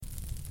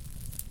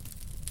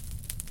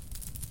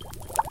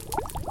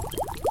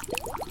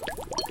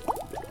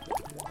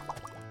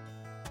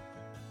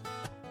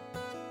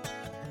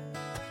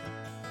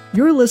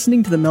You're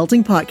listening to The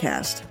Melting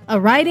Podcast. A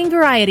writing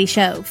variety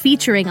show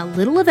featuring a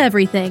little of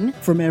everything.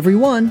 From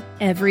everyone.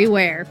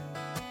 Everywhere.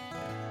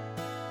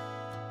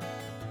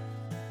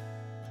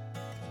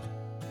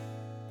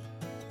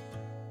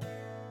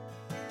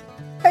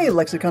 Hey,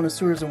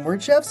 lexiconnoisseurs and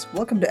word chefs.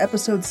 Welcome to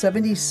episode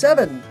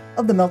 77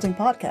 of The Melting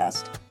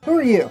Podcast. Who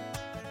are you?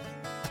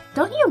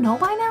 Don't you know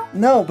by now?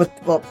 No, but,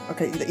 well,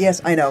 okay,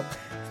 yes, I know.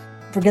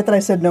 Forget that I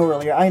said no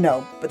earlier, I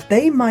know. But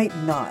they might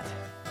not.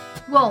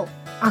 Well,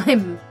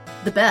 I'm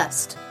the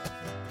best.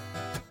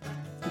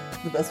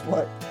 The best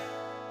what?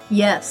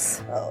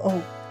 Yes.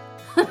 Oh.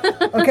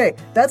 Okay,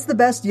 that's the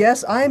best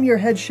yes. I am your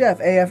head chef,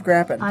 A.F.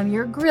 Grappin. I'm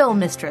your grill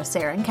mistress,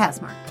 Erin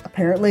Kazmark.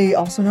 Apparently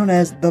also known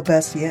as the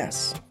best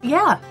yes.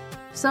 Yeah,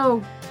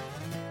 so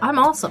I'm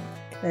awesome.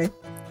 Okay.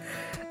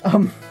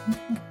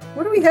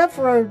 What do we have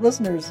for our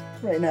listeners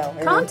right now,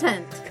 Erin?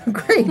 Content.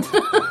 Great.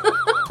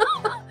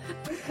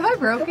 Have I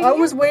broken I you?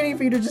 was waiting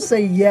for you to just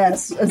say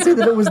yes and say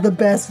that it was the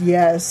best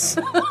yes.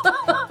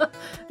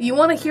 You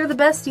want to hear the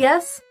best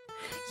yes?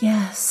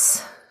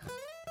 Yes.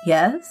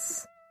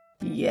 Yes.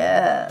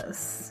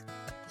 Yes.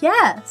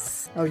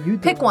 Yes. Oh, you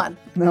Pick one.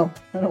 No,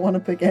 I don't want to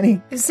pick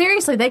any.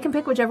 Seriously, they can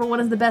pick whichever one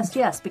is the best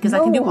yes, because I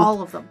can do No.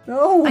 all of them.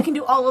 No. I can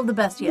do all of the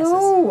best yeses.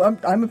 No,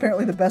 I'm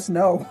apparently the best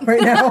no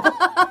right now.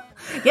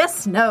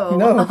 Yes, no.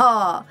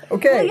 No.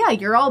 Okay. Well, yeah,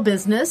 you're all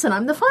business, and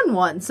I'm the fun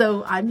one.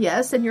 So I'm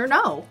yes, and you're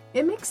no.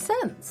 It makes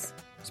sense.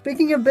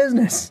 Speaking of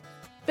business.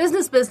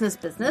 Business, business,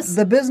 business.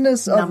 The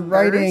business of Numbers.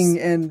 writing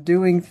and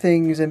doing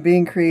things and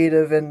being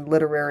creative and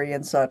literary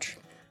and such.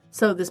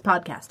 So this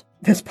podcast.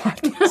 This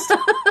podcast.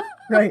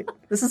 Right.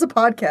 This is a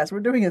podcast.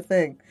 We're doing a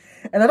thing.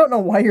 And I don't know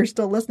why you're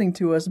still listening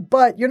to us,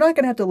 but you're not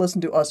going to have to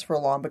listen to us for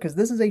long because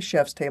this is a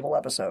Chef's Table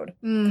episode.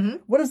 Mm-hmm.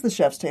 What is the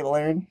Chef's Table,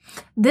 Erin?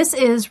 This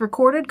is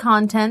recorded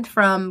content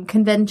from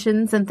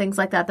conventions and things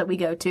like that we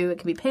go to. It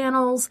can be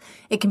panels.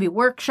 It can be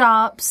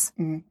workshops.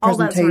 All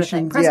that sort of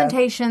thing.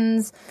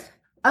 Presentations.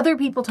 Other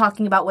people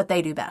talking about what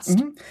they do best.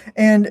 Mm-hmm.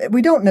 And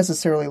we don't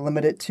necessarily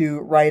limit it to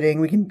writing.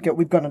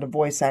 We've gone into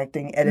voice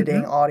acting,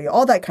 editing, audio,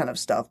 all that kind of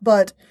stuff.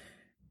 But,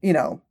 you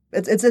know,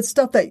 it's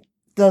stuff that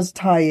does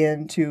tie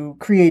into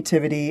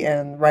creativity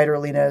and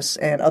writerliness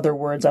and other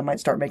words I might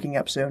start making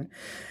up soon.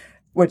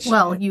 Which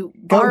Well, you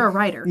are a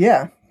writer.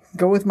 Yeah.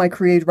 Go with my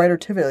creative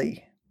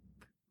writertivity.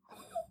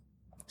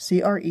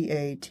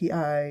 Creati.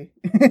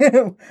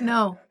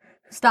 No.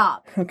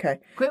 Stop. Okay.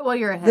 Quit while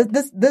you're ahead.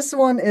 This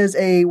one is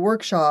a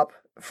workshop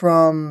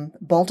from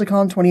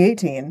Balticon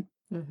 2018.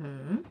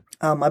 Mm-hmm.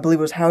 I believe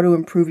it was How to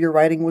Improve Your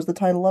Writing was the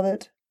title of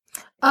it.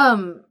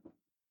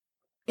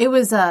 It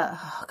was,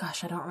 oh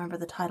gosh, I don't remember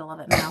the title of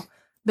it now,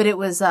 but it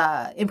was,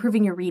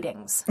 improving your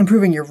readings.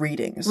 Improving your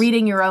readings.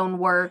 Reading your own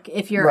work.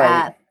 If you're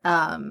Right.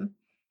 at,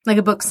 like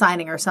a book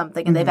signing or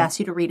something and they've asked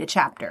you to read a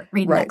chapter,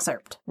 read an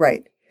excerpt.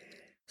 Right.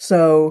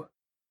 So.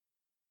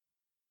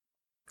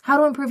 How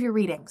to improve your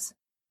readings.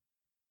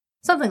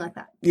 Something like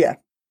that. Yeah.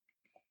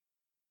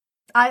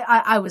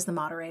 I was the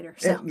moderator,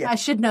 so Yeah. I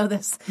should know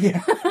this.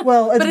 Yeah.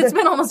 Well, But it's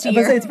been almost a I was gonna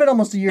year. say, it's been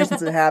almost a year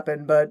since it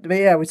happened, but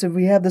yeah,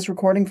 we have this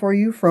recording for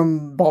you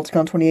from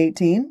Balticon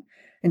 2018.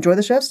 Enjoy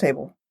the Chef's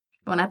Table.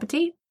 Bon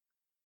appetit.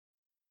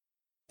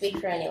 Speak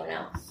for anyone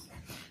else.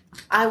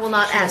 I will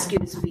not ask you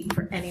to speak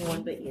for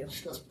anyone but you.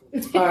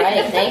 All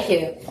right, thank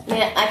you.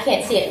 I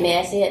can't see it. May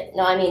I see it?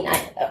 No, I mean,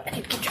 I'm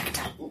in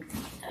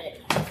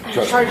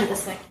charge of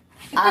this thing.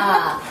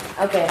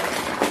 Okay.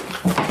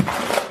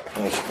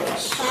 Nice.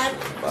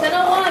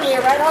 10:01,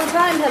 you're right on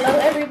time. Hello,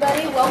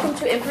 everybody. Welcome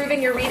to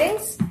Improving Your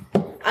Readings.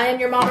 I am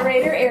your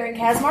moderator, Erin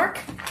Kazmark,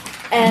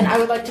 and I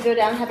would like to go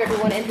down and have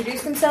everyone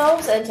introduce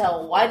themselves and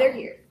tell why they're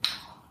here.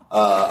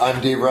 I'm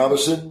Dave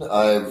Robinson.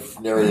 I've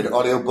narrated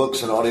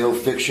audiobooks and audio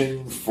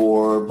fiction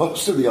for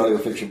most of the audio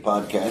fiction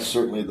podcasts,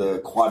 certainly the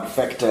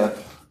quadfecta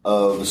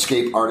of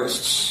Escape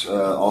Artists,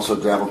 also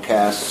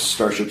Drabblecast,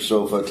 Starship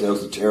Sofa,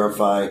 Tales to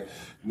Terrify,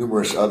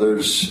 numerous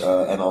others,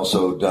 and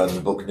also done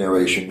book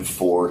narration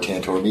for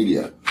Tantor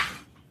Media.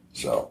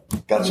 So,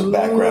 got some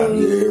background.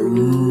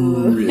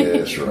 Yeah, yeah,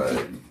 that's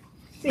right.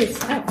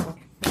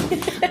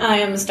 I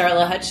am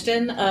Starla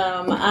Hutchton.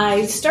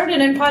 I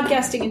started in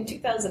podcasting in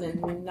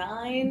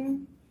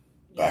 2009.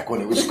 Back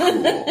when it was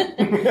cool.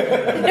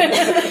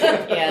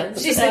 Yeah,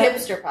 She's a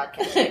hipster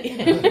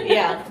podcast.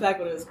 Yeah, back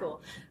when it was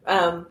cool.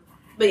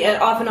 But yeah,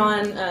 off and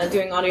on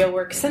doing audio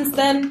work since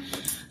then.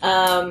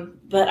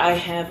 But I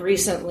have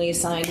recently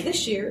signed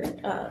this year.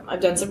 I've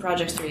done some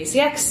projects through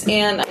ACX,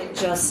 and I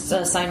just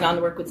signed on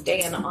to work with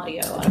Dan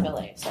Audio out of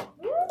LA. So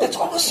That's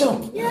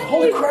awesome. Yay.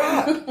 Holy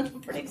crap.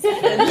 I'm pretty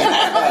excited.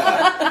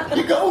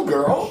 You go,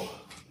 girl.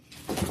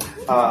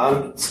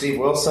 I'm Steve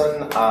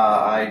Wilson.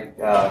 I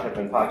have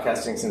been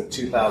podcasting since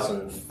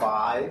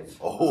 2005.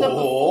 Oh,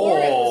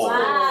 Wow.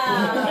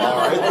 All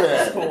right It was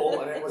then.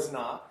 cool, and it was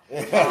not.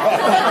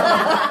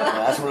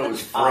 That's when it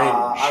was fringe.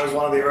 I was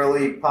one of the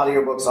early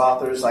audiobooks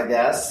authors, I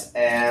guess,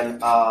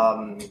 and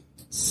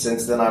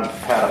Since then, I've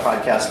had a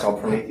podcast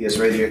called Prometheus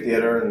Radio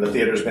Theater, and the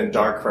theater's been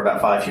dark for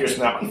about 5 years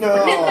now.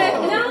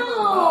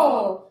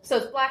 No. So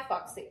it's Black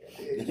Box Theater.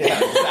 Yeah,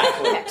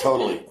 exactly.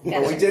 Totally.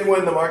 But we did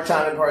win the Mark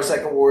Time and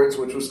Parsec Awards,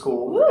 which was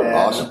cool. Ooh. And,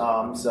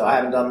 Awesome. So I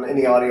haven't done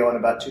any audio in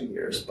about 2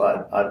 years,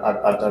 but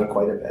I've done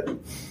quite a bit.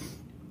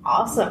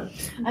 Awesome.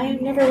 I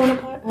have never won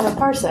a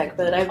Parsec,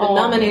 but I've been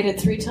nominated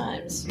 3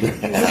 times.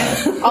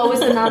 Always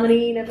the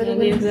nominee, never the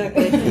winner.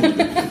 Exactly.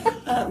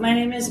 My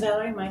name is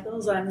Valerie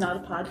Michaels. I'm not a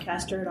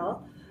podcaster at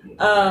all.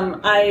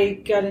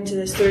 I got into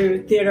this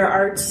through theater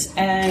arts,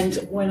 and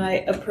when I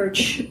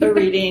approach a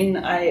reading,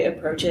 I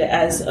approach it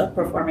as a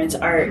performance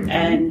art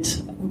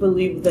and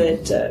believe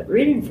that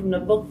reading from the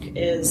book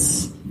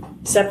is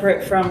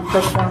separate from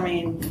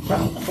performing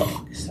from the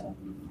book. So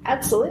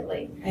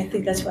Absolutely. I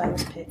think that's why I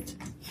was picked.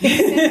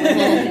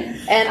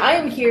 And I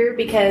am here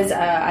because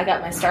I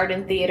got my start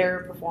in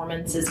theater.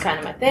 Performance is kind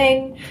of my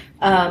thing.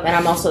 And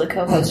I'm also the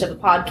co-host of a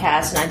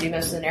podcast, and I do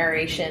most of the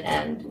narration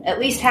and at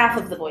least half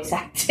of the voice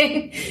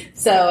acting.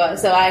 So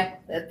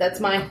that's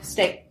my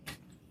stake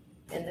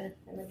in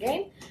the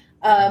game.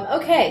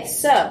 Okay,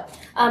 so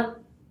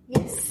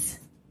yes.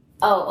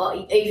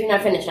 Oh, you're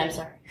not finished. I'm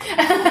sorry.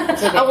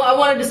 I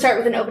wanted to start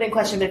with an opening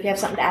question, but if you have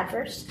something to add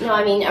first. No,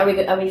 I mean, are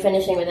we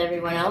finishing with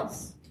everyone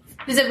else?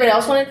 Does everybody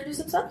else want to introduce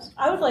themselves?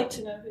 I would like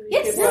to know who these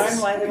Yes, people are yes.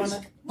 and why they want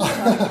to.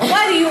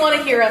 Why do you want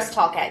to hear us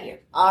talk at you?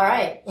 All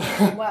right.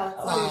 Wow.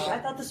 I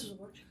thought this was a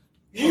workshop.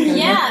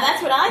 Yeah,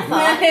 that's what I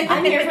thought.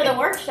 I'm here for the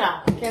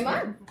workshop. Come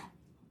on.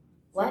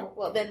 What?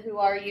 Well, then who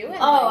are you? And Oh,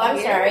 why are I'm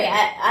you sorry. here?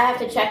 I have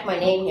to check my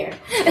name here.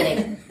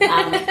 Kidding.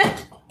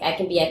 I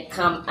can be at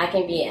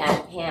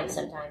Ham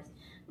sometimes.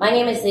 My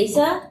name is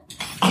Lisa,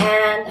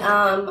 and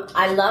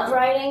I love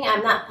writing.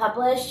 I'm not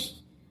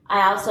published.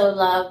 I also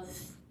love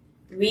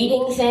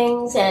reading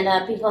things, and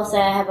people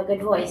say I have a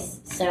good voice.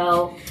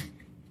 So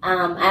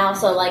I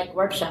also like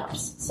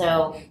workshops.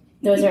 So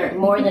those are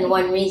more than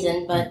one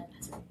reason, but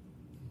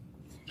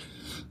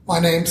My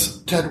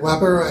name's Ted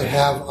Weber. I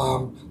have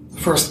the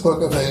first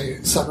book of a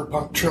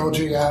cyberpunk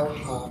trilogy out.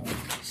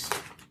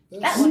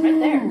 That one right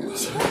there.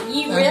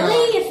 you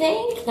really, you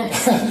think?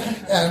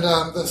 And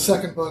the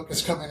second book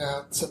is coming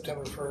out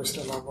September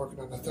 1st, and I'm working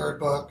on the third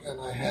book, and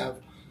I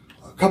have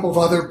a couple of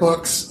other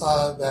books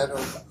that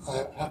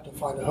I have to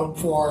find a home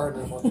for,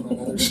 and I'm working on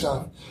other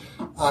stuff.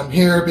 I'm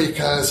here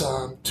because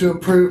to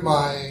improve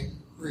my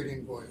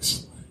reading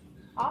voice.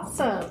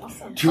 Awesome. I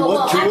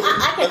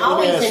can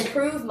always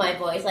improve my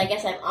voice. I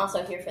guess I'm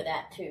also here for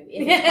that too,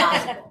 if it's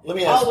possible. Let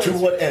me ask, Always. to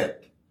what end?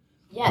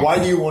 Yes. Why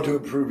do you want to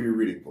improve your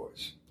reading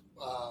voice?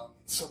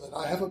 So that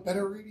I have a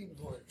better reading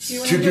voice.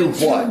 To do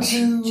what?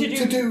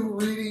 To do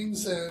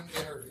readings and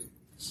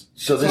interviews.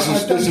 So this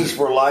is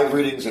for live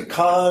readings at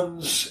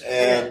cons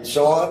and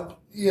so on?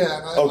 Yeah,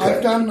 and Okay.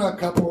 I've done a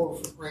couple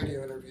of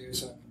radio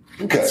interviews,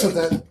 Okay. so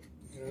that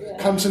it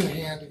comes in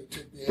handy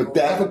to be able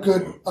to have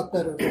a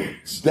better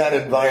voice. That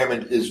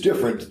environment is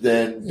different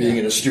than being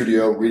in a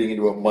studio reading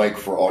into a mic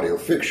for audio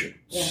fiction.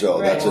 So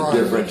that's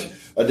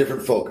a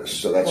different focus.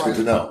 So that's good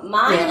to know.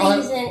 My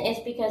reason is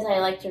because I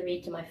like to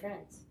read to my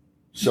friends.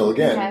 So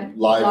again,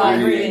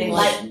 live readings,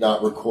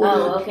 not recorded.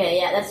 Oh, okay,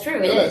 yeah, that's true.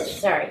 It is.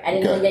 Sorry, I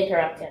didn't mean to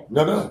interrupt him.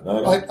 No.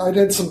 I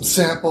did some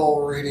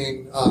sample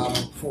reading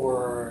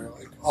for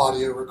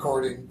audio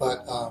recording,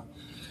 but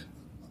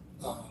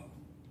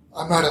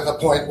I'm not at the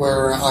point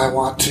where I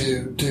want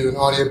to do an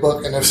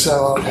audiobook, and if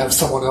so, I would have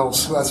someone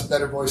else who has a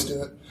better voice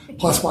do it.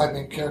 Plus, my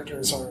main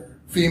characters are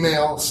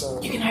female,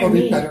 so it'll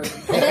be better.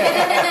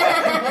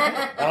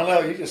 I don't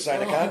know. You just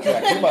signed a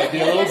contract. You might be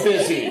a little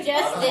busy. You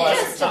just did.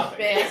 Just a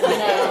bit.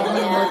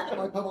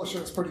 My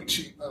publisher is pretty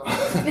cheap, though.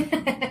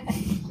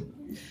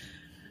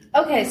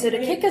 Okay, so to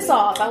kick us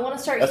off, I want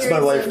to start That's my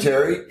hearing wife, some-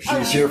 Terry.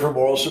 She's here for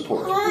moral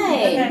support. Hi.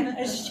 Okay,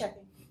 I was just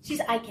checking. She's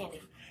eye candy.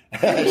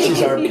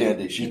 She's arm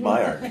candy. She's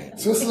my arm candy.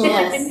 So this is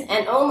Yes,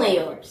 and only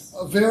yours.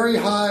 a very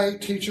high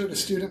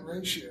teacher-to-student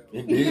ratio.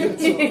 Indeed.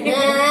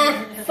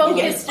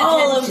 Focused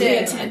All of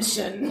the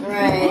attention. attention.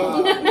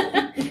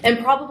 Right. And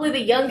probably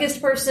the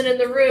youngest person in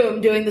the room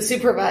doing the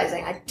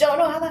supervising. I don't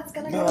know how that's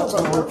going to go. it's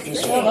gonna work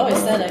just I've always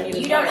said I'm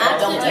You're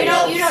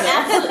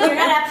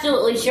not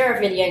absolutely sure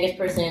if you're the youngest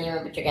person in the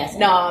room, but you're guessing.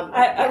 No,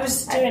 I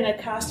was doing a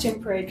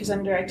costume parade because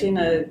I'm directing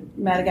a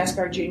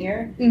Madagascar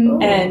Junior,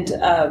 Mhm. and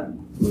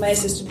my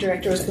assistant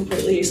director was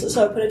completely useless,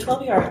 so I put a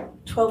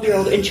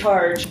 12-year-old in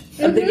charge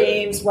of the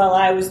games while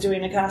I was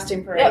doing a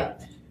costume parade.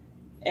 Yep.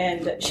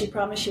 And she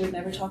promised she would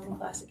never talk in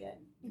class again.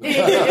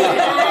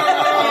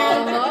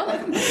 Uh-huh.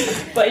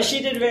 But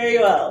she did very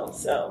well,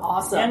 so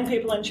Awesome. young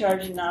people in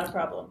charge, not a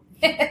problem.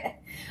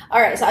 All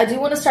right, so I do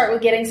want to start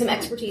with getting some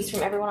expertise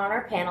from everyone on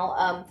our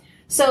panel.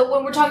 So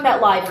when we're talking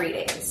about live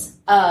readings,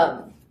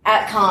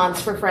 at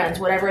cons, for friends,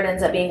 whatever it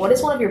ends up being, what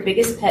is one of your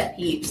biggest pet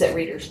peeves that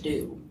readers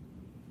do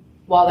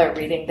while they're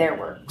reading their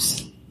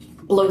works?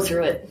 Blow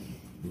through it.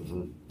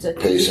 To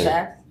Pacing.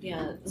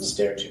 Yeah.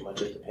 Stare too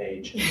much at the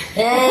page.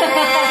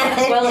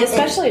 Well,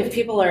 especially if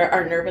people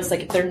are nervous, like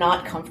if they're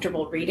not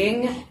comfortable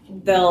reading,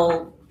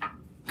 they'll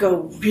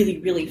go really,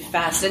 really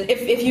fast. And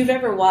if you've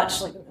ever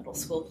watched like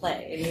medical school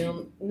play, and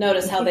you'll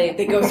notice how they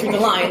go through the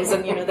lines,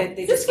 and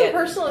they just get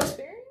personal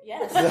experience.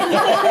 Yes.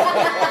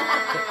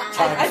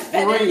 I've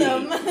been in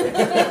them.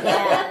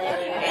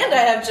 And I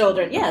have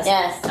children, yes.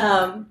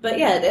 But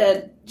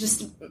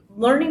just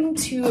learning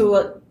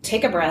to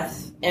take a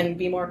breath and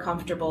be more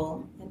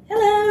comfortable.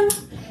 Hello.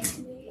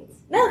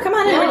 No, come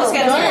on in. We're just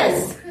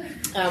getting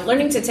started.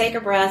 Learning to take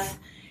a breath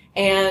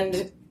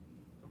and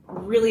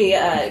really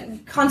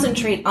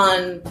concentrate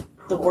on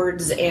the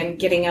words and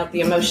getting out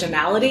the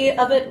emotionality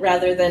of it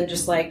rather than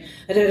just like,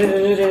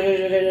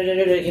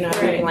 everything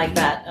like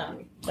that.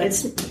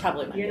 It's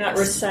probably my You're not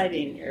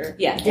reciting. You're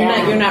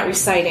not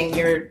reciting.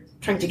 You're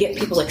trying to get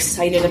people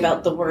excited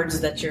about the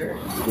words that you're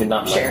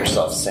not like sharing.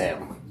 yourself,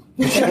 Sam.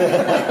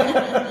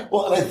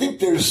 Well, and I think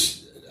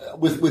there's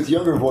with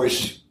younger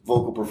voice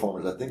vocal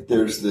performers, I think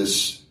there's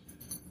this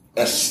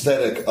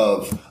aesthetic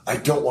of I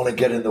don't want to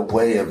get in the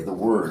way of the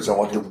words. I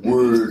want the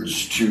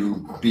words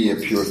to be a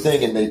pure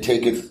thing, and they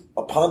take it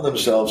upon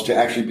themselves to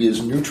actually be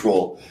as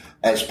neutral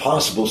as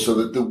possible so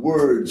that the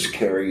words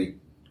carry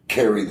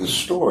the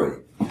story.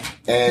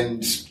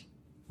 And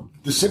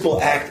the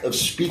simple act of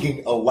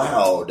speaking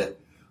aloud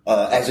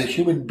as a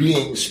human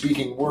being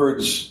speaking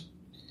words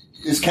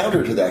is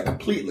counter to that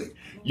completely.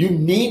 You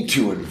need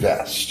to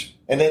invest.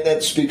 And then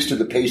that speaks to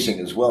the pacing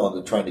as well and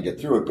the trying to get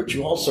through it. But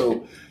you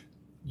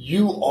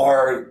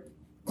are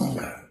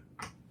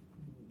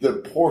the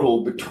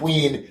portal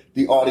between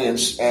the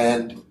audience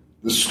and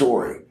the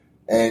story.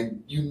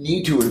 And you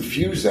need to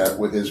infuse that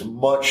with as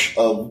much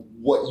of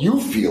what you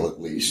feel,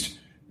 at least,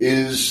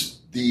 is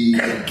the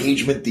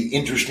engagement, the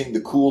interesting,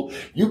 the cool.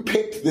 You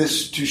picked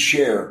this to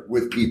share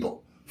with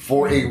people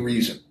for a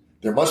reason.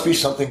 There must be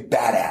something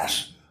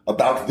badass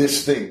about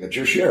this thing that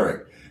you're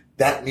sharing.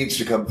 That needs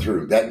to come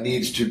through. That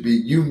needs to be,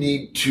 you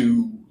need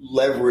to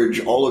leverage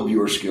all of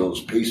your skills,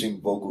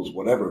 pacing, vocals,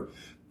 whatever,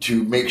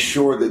 to make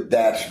sure that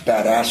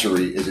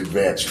badassery is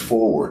advanced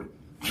forward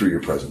through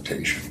your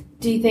presentation.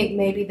 Do you think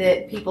maybe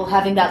that people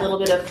having that little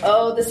bit of,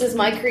 oh, this is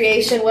my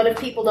creation, what if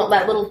people don't,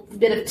 that little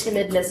bit of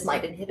timidness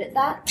might inhibit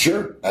that?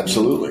 Sure,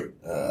 absolutely.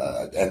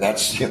 And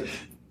that's,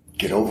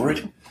 get over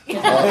it.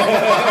 Sound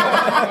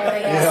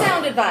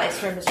advice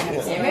from Mr.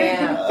 Hudson.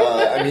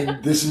 I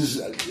mean, this is,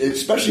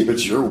 especially if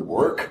it's your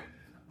work,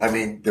 I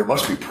mean, there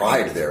must be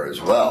pride there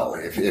as well.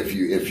 If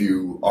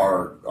you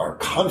are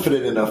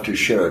confident enough to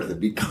share it, then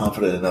be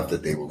confident enough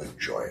that they will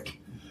enjoy it.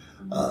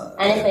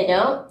 And if they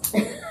don't?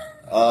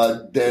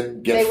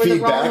 Then get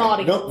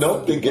feedback.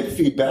 No, then get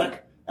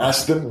feedback.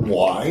 Ask them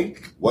why,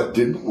 what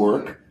didn't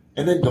work,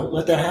 and then don't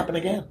let that happen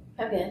again.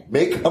 Okay.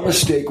 Make a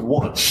mistake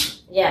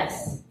once.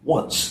 Yes.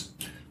 Once.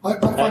 I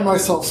find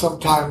myself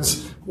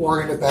sometimes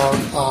worried about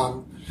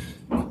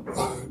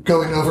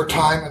going over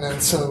time and then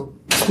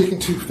speaking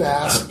too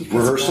fast.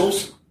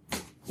 Rehearsals.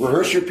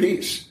 Rehearse your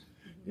piece.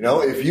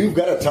 If you've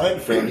got a time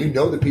frame, you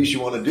know the piece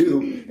you want to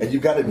do, and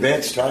you've got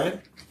advanced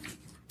time,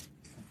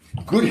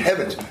 good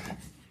heavens,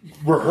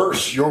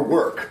 rehearse your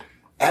work.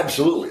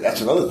 Absolutely.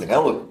 That's another thing.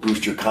 That will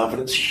boost your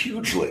confidence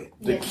hugely.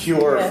 The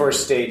cure for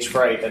stage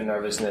fright and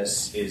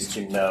nervousness is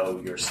to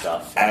know your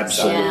stuff.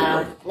 Absolutely.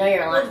 Yeah. Know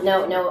your line.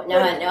 Know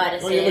how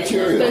to say it.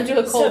 Material. Go do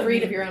a cold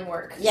read of your own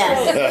work.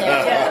 Yes.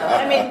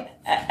 I mean,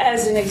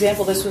 as an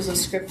example, this was a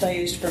script I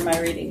used for my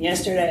reading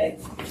yesterday,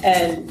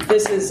 and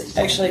this is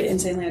actually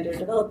insanely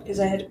underdeveloped because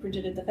I had to print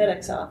it at the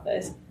FedEx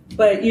office.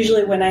 But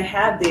usually when I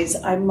have these,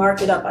 I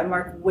mark it up. I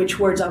mark which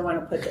words I want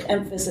to put the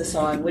emphasis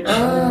on, which,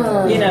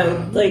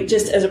 like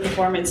just as a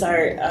performance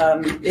art,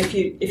 if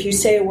you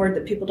say a word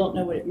that people don't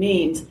know what it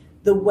means,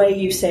 the way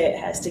you say it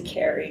has to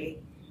carry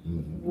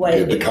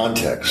the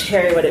context.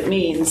 Carry what it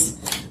means.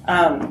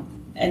 And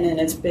then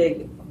it's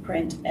big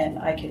print and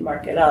I can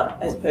mark it up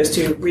as opposed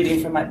to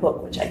reading from my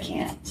book, which I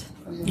can't.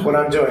 When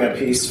I'm doing a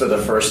piece for the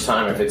first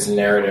time, if it's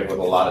narrative with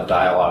a lot of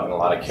dialogue and a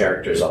lot of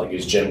characters, I'll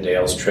use Jim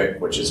Dale's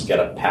trick, which is get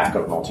a pack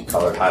of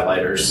multicolored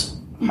highlighters,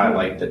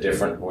 highlight the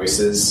different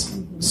voices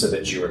so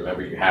that you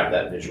remember you have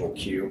that visual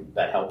cue.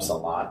 That helps a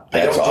lot.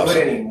 I don't do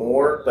it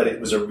anymore, but it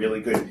was a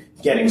really good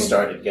getting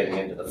started, getting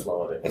into the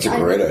flow of it. That's a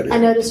great idea. I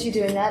noticed you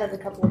doing that at a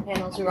couple of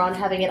panels we were on,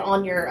 having it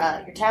on your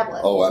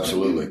tablet. Oh,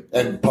 absolutely.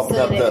 And pumping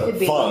up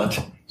the font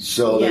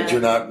so that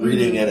you're not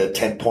reading at a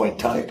 10-point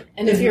type.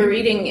 And if you're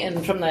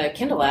reading from the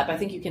Kindle app, I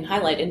think you can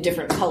highlight in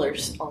different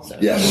colors also.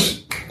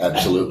 Yes,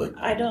 absolutely.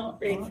 I don't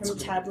read from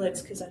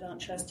tablets because I don't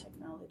trust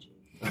technology.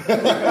 I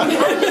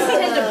just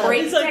tend to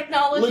break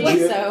technology,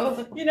 legit.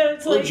 So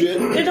it's like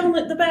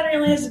the battery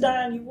only has to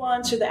die on you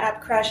once, or the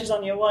app crashes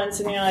on you once,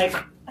 and you're like,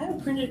 I have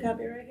a printed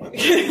copy right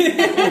here.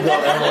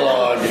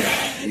 Analog.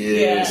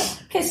 Yes.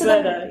 Okay, so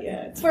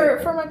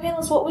for my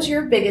panelists, what was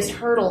your biggest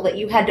hurdle that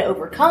you had to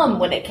overcome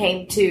when it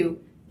came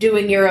to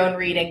doing your own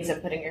readings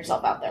and putting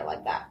yourself out there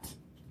like that?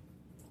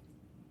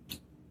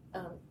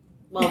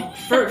 Well,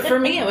 for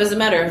me, it was a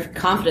matter of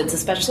confidence,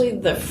 especially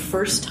the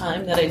first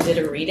time that I did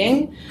a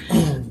reading,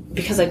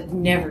 because I'd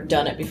never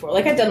done it before.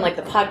 Like, I'd done,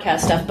 the podcast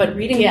stuff, but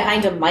reading it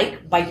behind a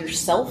mic by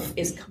yourself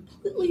is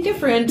completely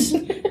different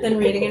than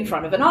reading in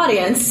front of an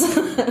audience.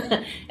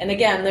 And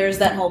again, there's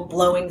that whole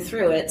blowing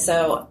through it.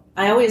 So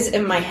I always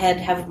in my head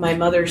have my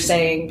mother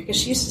saying, because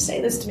she used to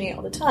say this to me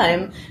all the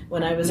time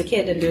when I was a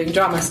kid and doing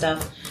drama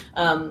stuff,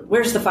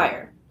 where's the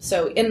fire?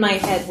 So in my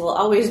head will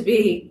always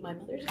be my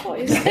mother's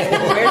voice,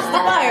 where's the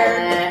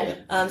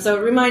fire? So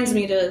it reminds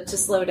me to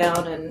slow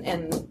down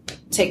and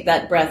take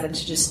that breath and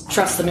to just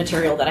trust the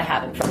material that I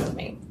have in front of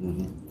me.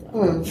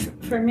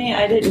 For me,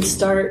 I didn't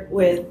start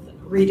with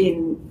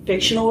reading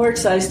fictional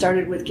works. I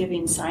started with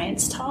giving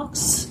science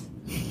talks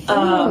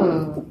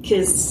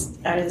because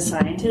I was a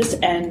scientist,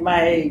 and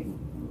my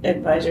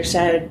advisor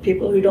said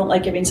people who don't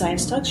like giving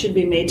science talks should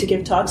be made to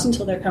give talks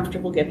until they're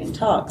comfortable giving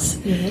talks.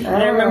 And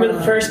I remember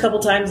the first couple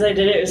times I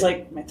did it, it was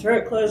like my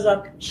throat closed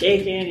up,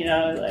 shaking,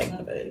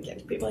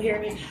 like people hear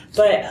me.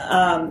 But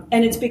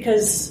and it's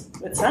because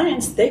with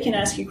science, they can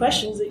ask you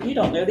questions that you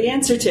don't know the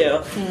answer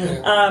to.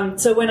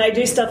 So when I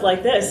do stuff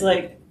like this,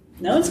 like,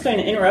 no one's going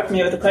to interrupt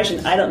me with a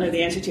question I don't know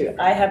the answer to.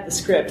 I have the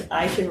script.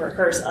 I can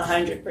rehearse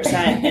 100%,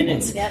 and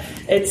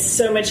it's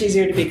so much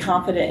easier to be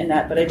confident in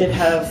that. But I did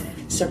have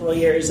several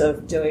years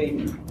of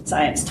doing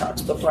science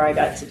talks before I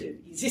got to do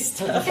the easy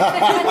stuff.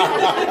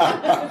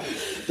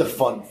 The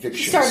fun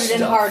fiction started stuff.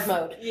 in hard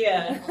mode.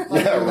 Yeah.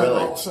 Really.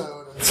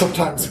 Also,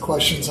 sometimes the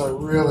questions are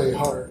really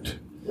hard.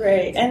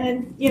 Right. And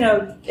then,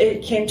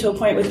 it came to a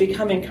point with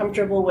becoming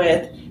comfortable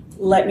with,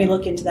 let me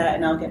look into that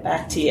and I'll get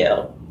back to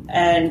you.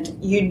 And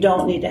you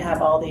don't need to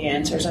have all the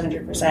answers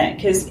 100%.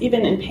 Because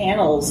even in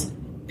panels,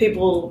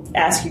 people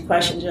ask you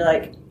questions. You're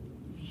like,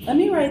 let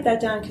me write that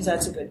down because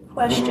that's a good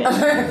question.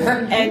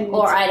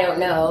 Or I don't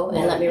know,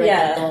 and let me write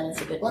that down.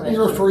 It's a good question.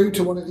 Let me refer you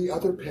to one of the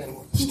other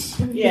panelists.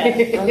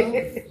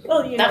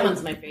 Well, that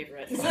one's my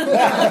favorite.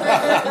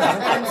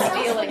 I'm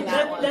stealing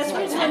that one. That's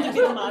why it's fun to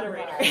be the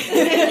moderator.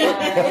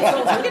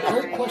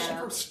 Great question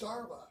for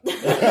Starla.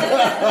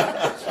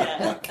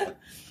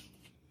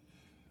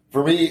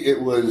 For me,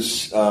 it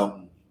was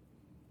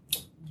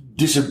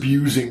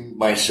disabusing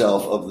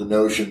myself of the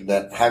notion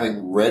that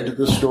having read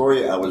the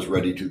story, I was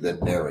ready to then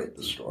narrate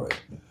the story.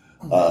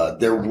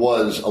 There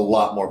was a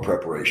lot more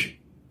preparation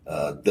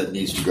that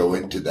needs to go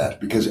into that,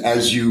 because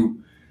if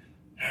you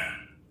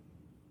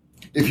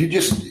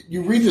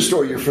read the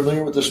story, you're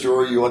familiar with the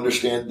story, you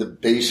understand the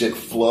basic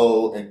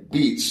flow and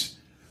beats,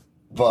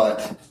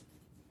 but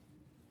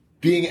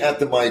being at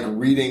the mic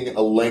reading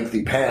a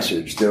lengthy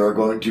passage, there are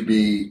going to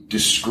be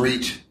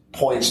discrete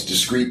points,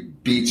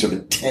 discrete beats of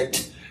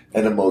intent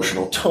and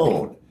emotional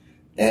tone.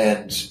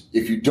 And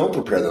if you don't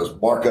prepare those,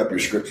 mark up your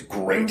scripts,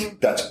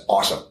 great. That's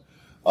awesome.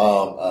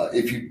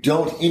 If you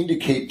don't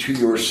indicate to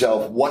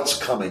yourself what's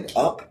coming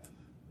up,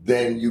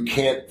 then you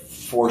can't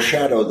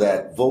foreshadow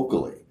that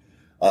vocally.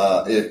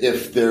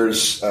 If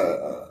there's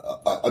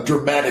a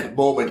dramatic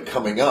moment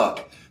coming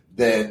up,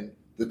 then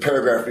the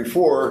paragraph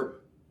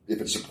before, if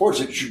it supports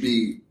it, should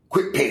be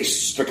quick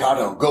pace,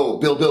 staccato, go,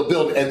 build,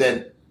 and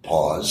then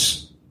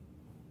pause,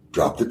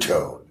 drop the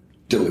tone,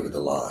 deliver the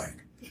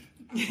line.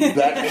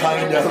 That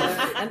kind of...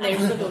 And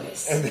there's the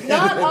voice.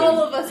 Not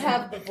all of us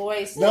have the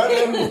voice. You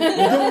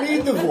don't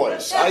need the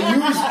voice.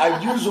 I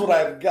use what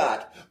I've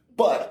got.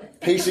 But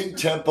pacing,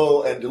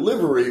 tempo, and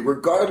delivery,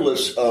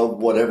 regardless of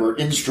whatever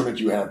instrument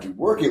you have to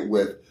work it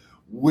with,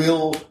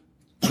 will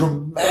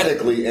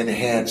dramatically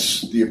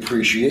enhance the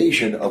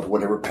appreciation of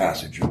whatever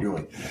passage you're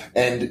doing.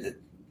 And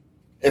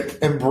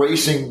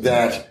embracing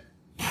that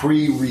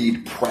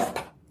pre-read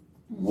prep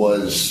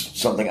was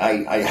something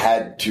I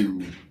had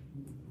to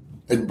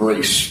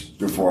embrace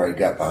before I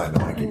got behind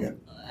the mic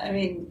again. I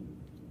mean,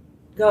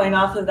 going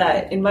off of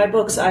that, in my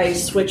books, I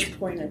switch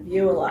point of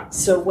view a lot.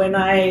 So when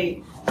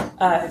I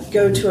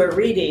go to a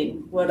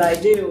reading, what I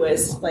do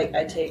is, like,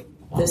 I take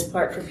this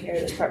part from here,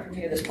 this part from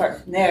here, this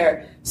part from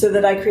there, so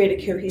that I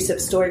create a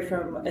cohesive story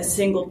from a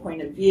single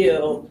point of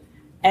view.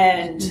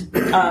 And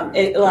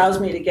it allows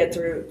me to get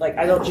through, like,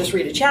 I don't just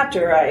read a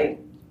chapter, I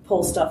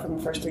pull stuff from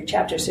the first 3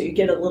 chapters, so you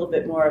get a little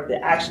bit more of the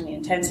action, the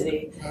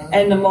intensity,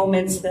 and the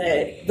moments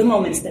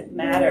that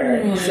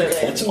matter. So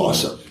that's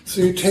awesome. So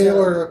you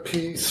tailor a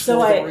piece for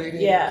the reading?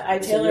 Yeah, I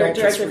tailor it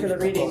directly for the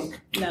reading.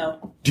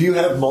 No. Do you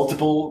have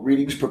multiple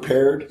readings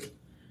prepared?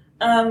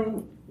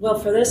 Well,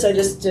 for this, I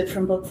just did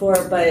from book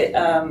 4, but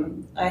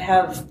I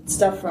have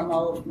stuff from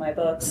all of my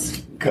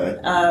books. Okay.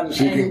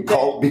 So you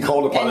can be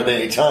called upon at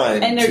any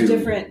time. And they're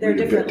different. They're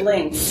different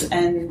lengths,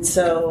 and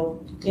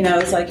so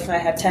it's like if I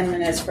have 10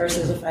 minutes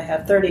versus if I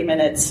have 30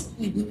 minutes,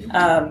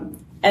 and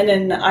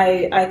then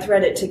I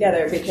thread it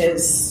together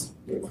because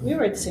we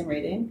were at the same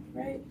reading,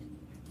 right?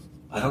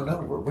 I don't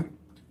know. Were we?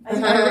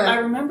 I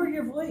remember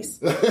your voice.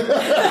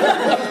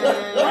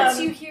 Once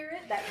you hear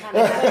it, that kind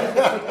of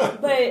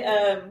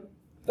happens.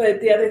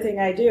 But the other thing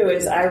I do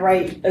is I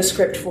write a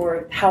script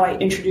for how I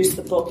introduce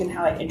the book and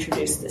how I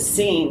introduce the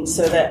scene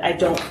so that I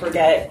don't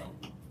forget,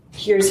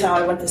 here's how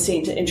I want the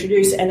scene to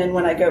introduce. And then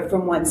when I go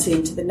from one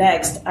scene to the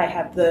next, I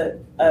have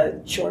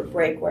a short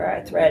break where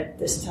I thread,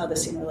 this is how the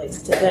scene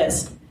relates to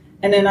this.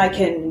 And then I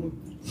can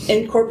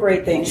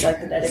incorporate things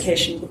like the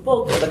dedication of the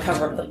book or the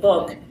cover of the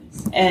book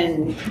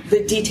and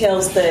the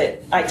details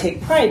that I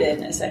take pride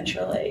in,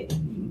 essentially.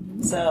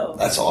 So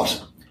that's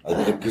awesome.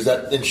 Because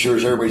that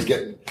ensures everybody's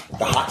getting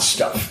the hot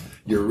stuff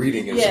your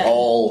reading is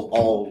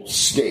all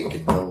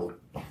steak. No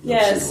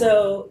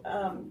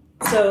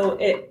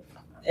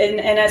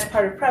And as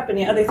part of prep, and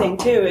the other thing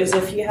too is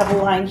if you have a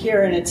line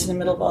here and it's in the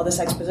middle of all this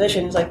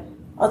exposition, it's like,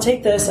 I'll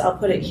take this, I'll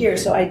put it here.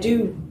 So I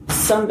do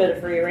some bit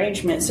of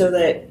rearrangement so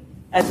that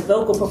as a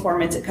vocal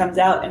performance it comes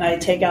out and I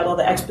take out all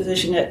the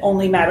exposition that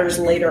only matters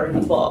later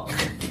in the book.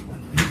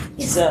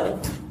 So,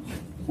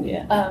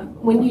 yeah.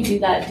 When you do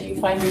that, do you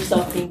find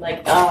yourself being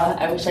like,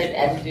 I wish I'd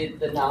edited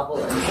the novel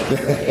or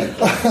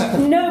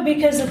something? No,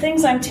 because the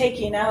things I'm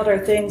taking out are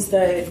things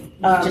that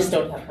you just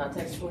don't have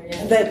context for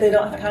yet. That they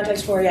don't have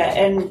context for yet.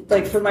 And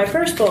like for my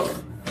first book,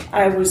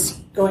 I was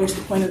going to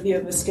the point of view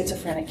of a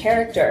schizophrenic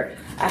character.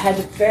 I had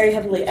to very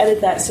heavily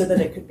edit that so that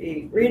it could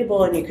be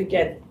readable and you could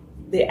get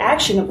the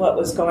action of what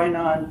was going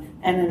on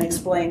and then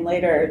explain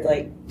later,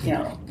 like, you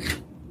know,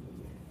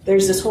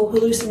 there's this whole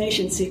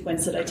hallucination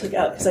sequence that I took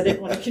out because I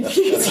didn't want to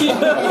confuse you.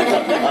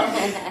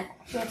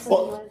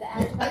 Well,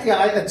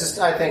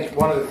 I think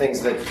one of the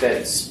things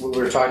that's we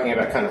were talking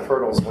about kind of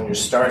hurdles when you're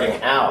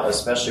starting out,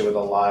 especially with a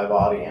live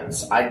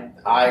audience. I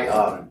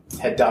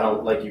had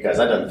done, like you guys,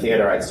 I'd done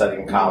theater, I'd studied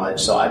in college,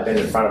 so I've been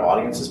in front of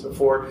audiences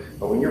before.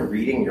 But when you're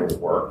reading your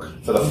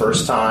work for the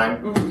first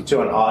time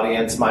to an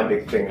audience, my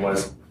big thing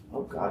was,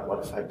 oh God,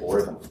 what if I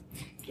bore them?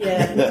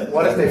 Yeah.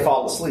 What if they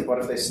fall asleep? What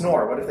if they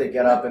snore? What if they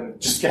get up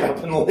and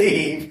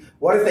leave?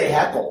 What if they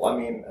heckle? I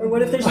mean, or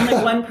what if there's only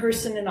one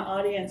person in the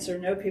audience or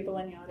no people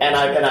in the audience? And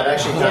I've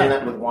actually done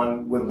that with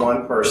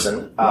one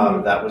person.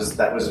 That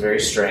was very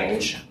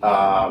strange.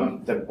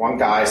 The one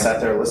guy sat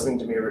there listening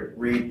to me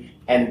read,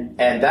 and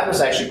that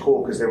was actually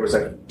cool because there was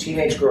a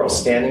teenage girl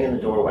standing in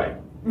the doorway,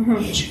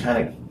 and she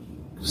kind of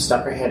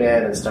stuck her head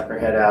in and stuck her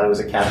head out. It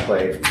was a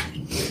catclave,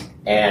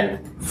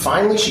 and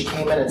finally she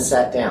came in and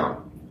sat down.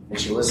 And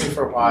she listened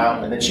for a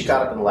while, and then she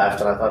got up and left,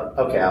 and I thought,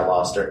 okay, I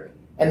lost her.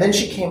 And then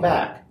she came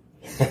back.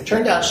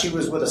 Turned out she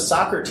was with a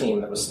soccer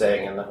team that was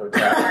staying in the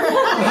hotel.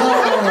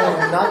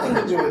 Nothing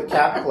to do with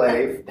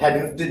Capclave.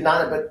 Did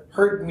not, but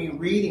heard me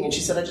reading, and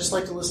she said, I just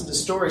like to listen to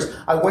stories.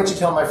 I went to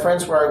tell my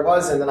friends where I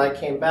was, and then I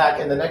came back,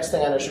 and the next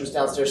thing I know, she was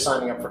downstairs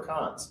signing up for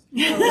cons.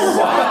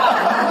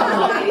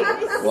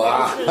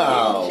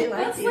 Wow.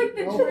 That's like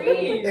the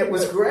dream. It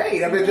was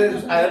great. I mean,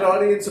 I had an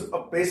audience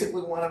of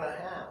basically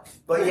 1.5.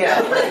 But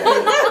yeah.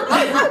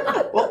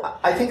 Well,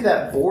 I think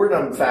that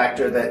boredom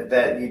factor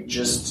that you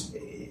just...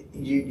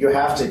 You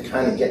have to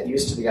kind of get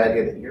used to the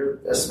idea that you're,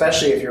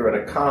 especially if you're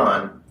at a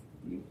con,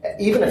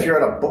 even if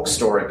you're at a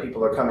bookstore and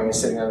people are coming and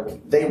sitting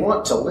down, they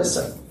want to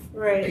listen.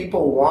 Right.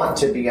 People want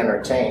to be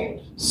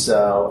entertained.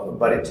 So,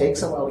 but it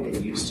takes a while to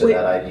get used to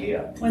that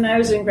idea. When I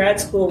was in grad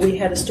school, we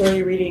had a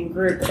story reading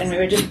group, and we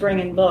would just bring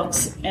in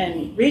books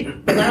and read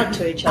aloud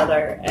to each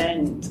other.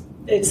 And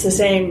it's the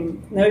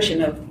same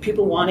notion of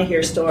people want to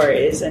hear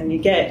stories, and you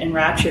get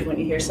enraptured when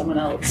you hear someone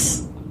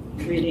else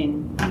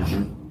reading.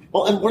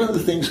 Well, and one of the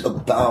things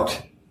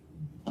about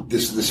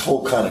this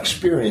whole con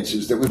experience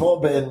is that we've all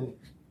been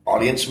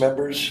audience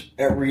members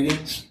at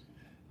readings.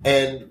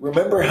 And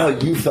remember how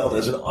you felt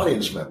as an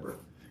audience member.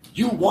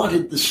 You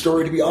wanted the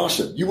story to be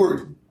awesome.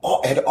 You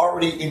had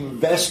already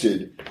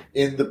invested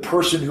in the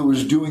person who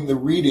was doing the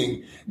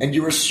reading, and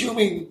you're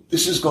assuming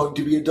this is going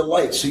to be a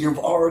delight. So you've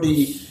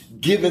already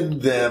given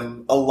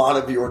them a lot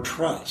of your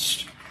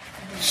trust.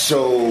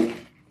 So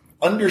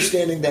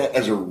understanding that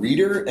as a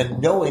reader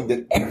and knowing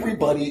that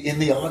everybody in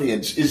the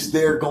audience is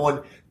there going,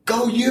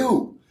 go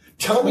you,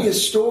 tell me a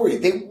story.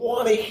 They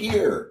want to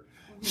hear.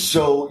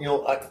 So,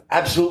 I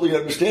absolutely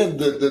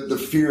understand the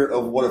fear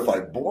of what if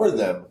I bore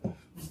them.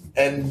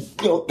 And,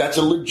 that's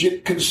a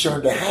legit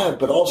concern to have,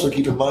 but also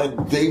keep in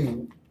mind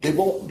they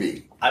won't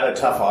be. I have a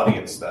tough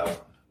audience, though.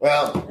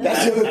 Well,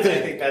 that's the other thing.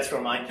 I think that's where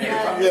mine came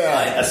from.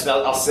 Yeah.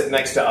 I'll sit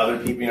next to other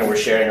people, we're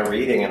sharing a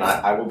reading, and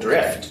I will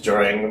drift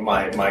during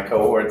my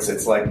cohorts.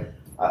 It's like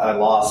I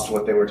lost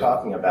what they were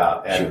talking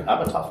about, and sure.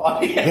 I'm a tough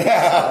audience.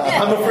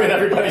 I'm afraid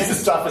everybody's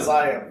as tough as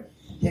I am.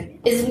 Yeah.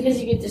 Is it because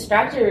you get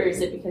distracted, or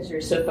is it because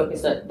you're so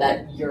focused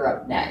that you're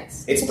up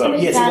next? It's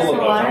both. It's a little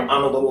both. I'm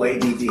a little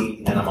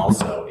ADD, and I'm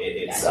also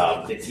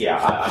I'm thinking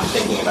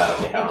about,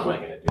 okay, how am I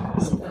going to do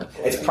this?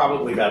 It's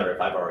probably better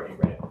if I've already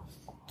read it.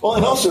 Well,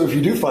 and also if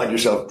you do find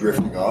yourself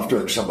drifting off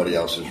during somebody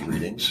else's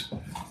readings,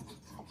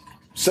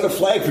 set a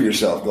flag for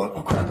yourself, going,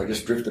 "Oh crap, I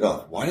just drifted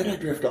off. Why did I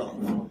drift off?"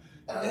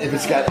 If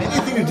it's got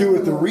anything to do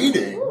with the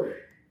reading.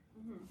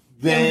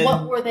 Then and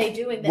what were they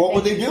doing? What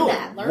were they doing?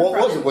 What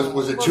was it?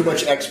 Was it too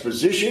much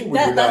exposition?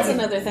 That's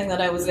another thing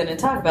that I was going to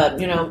talk about.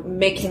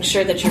 Making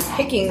sure that you're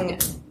picking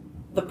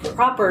the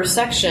proper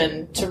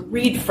section to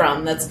read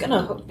from that's going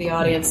to hook the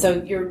audience.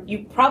 So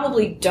you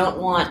probably don't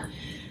want.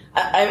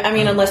 I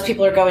mean, unless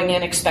people are going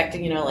in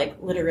expecting, like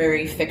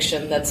literary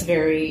fiction that's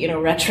very,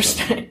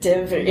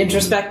 retrospective, or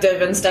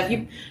introspective and stuff.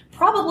 You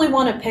probably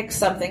want to pick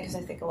something, because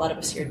I think a lot of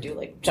us here do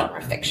like genre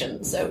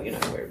fiction. So,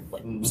 we're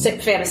like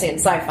fantasy and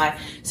sci-fi.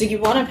 So you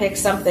want to pick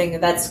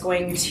something that's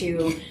going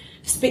to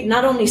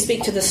not only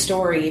speak to the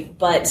story,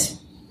 but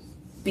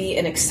be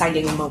an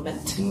exciting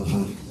moment.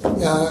 Mm-hmm.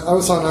 Yeah, I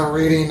was on a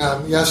reading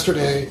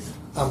yesterday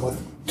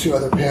with two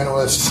other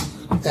panelists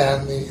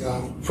and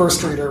the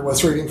first reader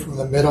was reading from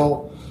the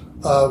middle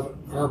of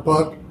her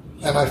book,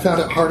 and I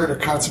found it harder to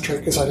concentrate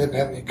because I didn't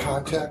have any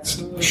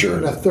context. Sure.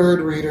 And a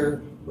third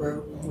reader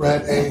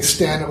read a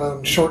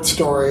standalone short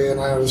story,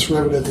 and I was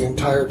riveted the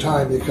entire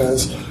time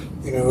because,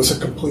 it was a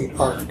complete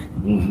arc.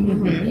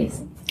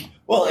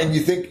 Well, and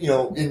you think,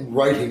 in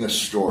writing a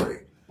story,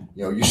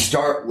 you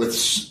start with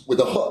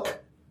a hook.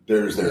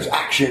 There's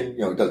action,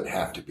 it doesn't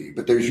have to be,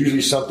 but there's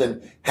usually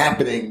something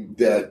happening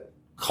that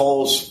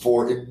calls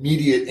for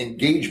immediate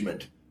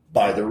engagement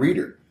by the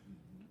reader.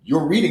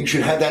 Your reading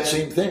should have that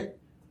same thing.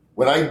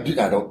 When I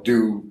don't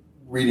do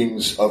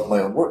readings of my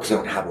own work because I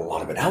don't have a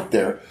lot of it out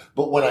there,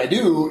 but when I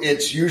do,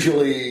 it's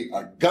usually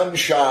a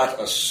gunshot,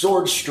 a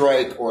sword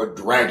strike, or a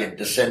dragon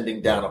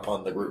descending down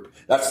upon the group.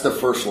 That's the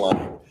first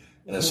line.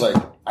 And it's like,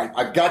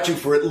 I've got you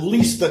for at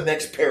least the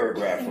next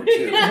paragraph or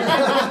two.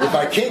 If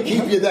I can't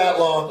keep you that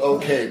long,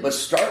 okay. But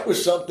start with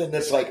something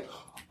that's like,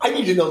 I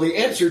need to know the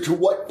answer to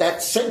what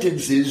that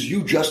sentence is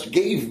you just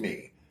gave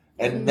me.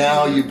 And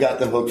now you've got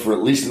the hook for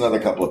at least another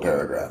couple of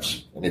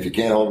paragraphs. And if you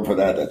can't hold them for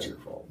that, that's your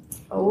fault.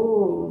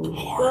 Oh.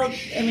 Well,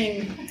 I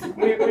mean,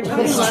 we're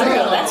talking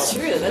That's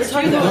true. We're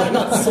talking a lot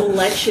about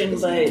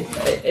selection,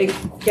 but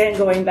again,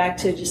 going back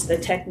to just the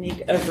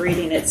technique of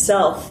reading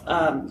itself,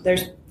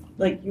 there's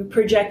you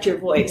project your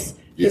voice.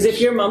 Because if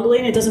you're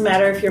mumbling, it doesn't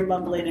matter if you're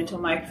mumbling into a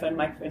microphone.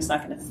 Microphone's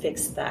not going to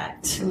fix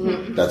that.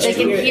 Mm-hmm. They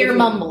can hear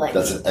mumbling.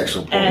 That's an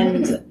excellent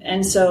point.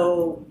 And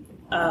so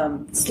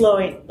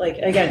slowing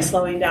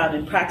down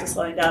and practice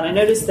slowing down. I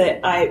noticed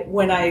that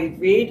when I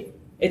read,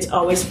 it's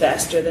always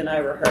faster than I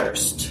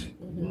rehearsed.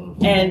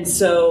 Mm-hmm. And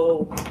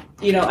so,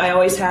 I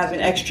always have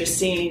an extra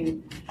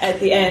scene at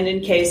the end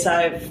in case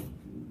I've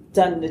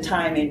done the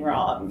timing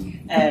wrong.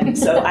 And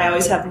so I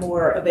always have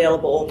more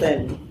available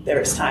than there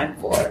is time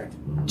for,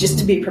 just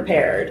to be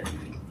prepared.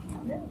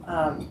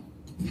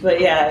 But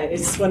yeah,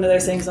 it's one of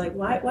those things like,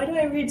 why do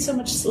I read so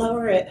much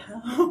slower at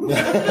home?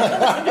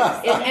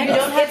 And you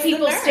don't have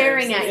people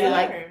staring at you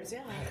like...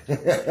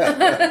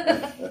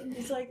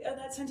 It's like, oh,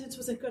 that sentence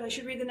wasn't good. I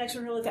should read the next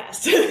one really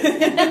fast.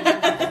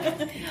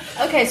 Okay,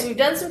 so we've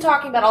done some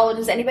talking about all of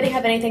this. Does anybody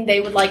have anything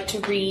they would like to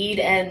read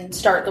and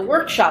start the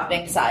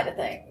workshopping side of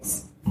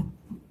things?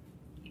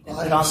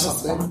 I have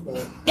something,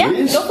 but... Yeah,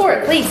 please. Go for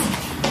it, please.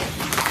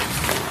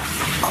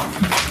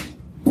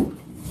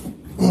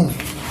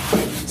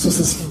 So this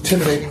is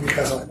intimidating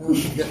because I know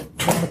you can get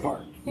torn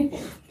apart.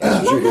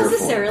 Not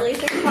necessarily.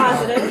 They're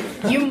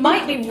positive. You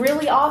might be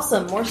really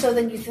awesome, more so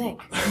than you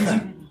think.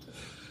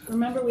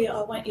 Remember, we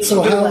all want you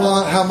So to do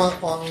how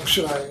long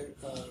should I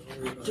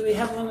read? Do we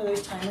have one of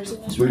those timers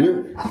in this We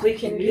room? do. We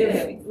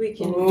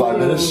can 5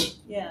 minutes?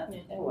 Yeah.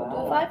 Oh,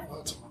 wow. 5? Well,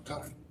 that's a long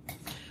time.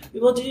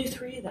 We'll do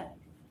 3 then.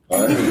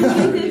 All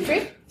right.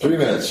 3? 3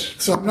 minutes.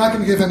 So I'm not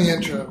going to give any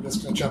intro. I'm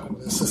just going to jump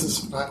into this. This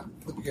is not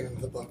the beginning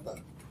of the book, but...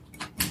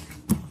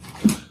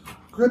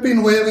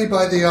 Gripping Whaley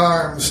by the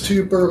arms,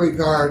 2 burly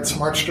guards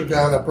marched her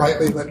down a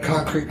brightly lit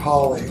concrete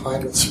hallway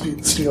lined with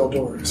steel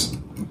doors.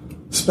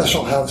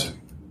 Special housing.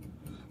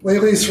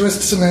 Whaley's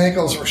wrists and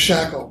ankles were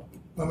shackled,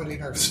 limiting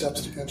her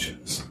steps to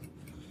inches.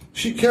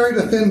 She carried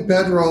a thin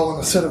bedroll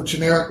and a set of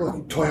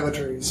generic-looking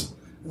toiletries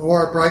and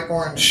wore a bright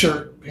orange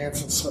shirt,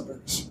 pants, and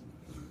slippers.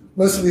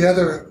 Most of the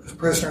other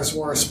prisoners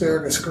wore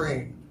asparagus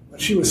green,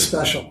 but she was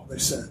special, they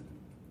said.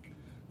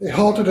 They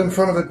halted in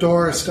front of a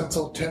door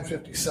stenciled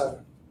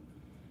 1057.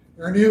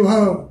 Your new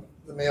home,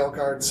 the male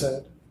guard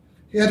said.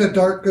 He had a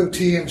dark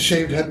goatee and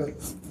shaved head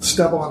with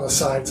stubble on the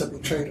sides that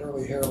betrayed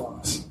early hair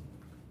loss.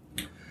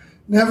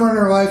 Never in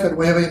her life had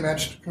Whaley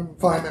mentioned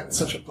confinement in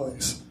such a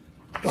place,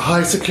 the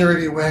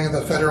high-security wing of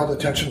the Federal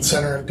Detention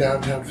Center in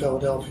downtown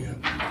Philadelphia.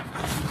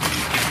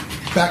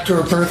 Back to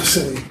her birth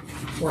city,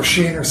 where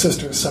she and her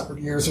sister suffered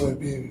years of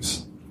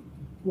abuse.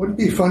 Wouldn't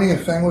it be funny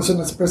if Feng was in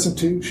this prison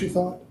too, she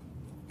thought.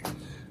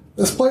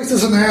 This place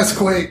is an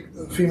assquake,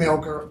 the female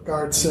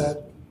guard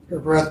said, her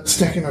breath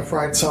stinking of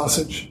fried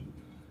sausage.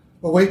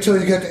 But wait till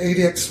you get to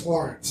ADX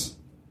Florence.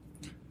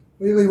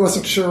 Whaley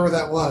wasn't sure where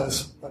that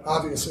was, but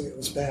obviously it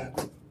was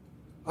bad.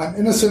 I'm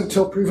innocent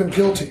until proven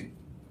guilty,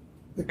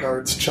 the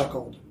guards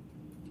chuckled.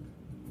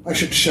 I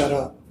should shut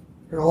up.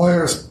 Her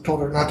lawyers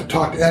told her not to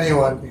talk to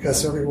anyone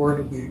because every word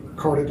would be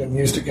recorded and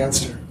used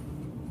against her.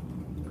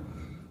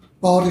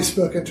 Baldy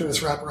spoke into his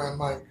wraparound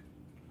mic.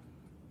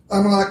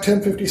 Unlock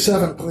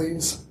 1057,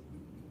 please.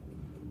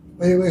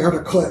 Whaley heard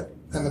a click,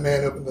 and the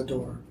man opened the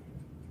door.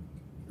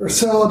 Her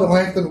cell had the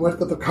length and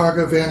width of a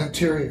cargo van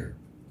interior.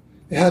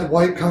 It had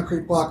white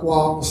concrete block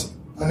walls,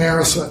 a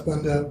narrow slit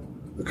window,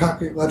 a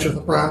concrete ledge with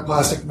a brown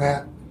plastic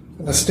mat,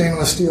 and a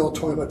stainless steel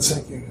toilet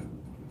sink unit.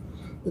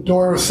 The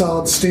door was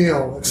solid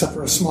steel, except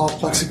for a small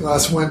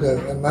plexiglass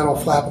window and metal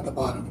flap at the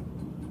bottom.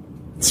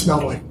 It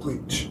smelled like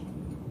bleach.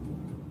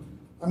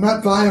 I'm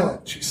not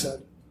violent, she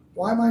said.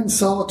 Why am I in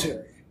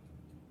solitary?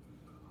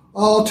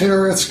 All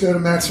terrorists go to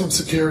maximum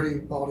security,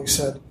 Baldy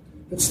said.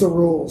 It's the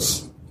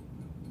rules.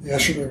 They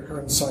ushered her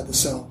inside the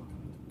cell.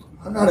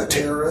 I'm not a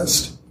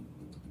terrorist.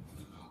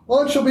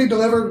 Lunch will be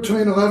delivered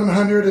between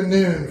 1100 and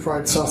noon,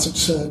 Fried Sausage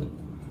said.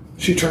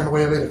 She turned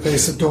Whaley to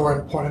face the door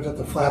and pointed at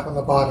the flap on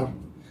the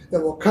bottom.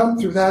 It will come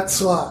through that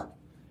slot.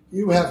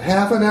 You have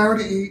half an hour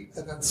to eat,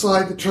 and then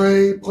slide the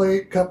tray,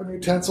 plate, cup, and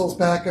utensils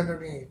back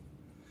underneath.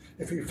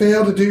 If you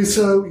fail to do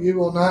so, you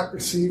will not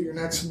receive your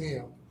next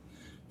meal.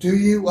 Do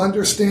you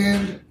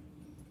understand?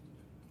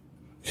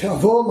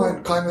 Jawohl,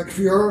 mein kleiner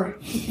Führer.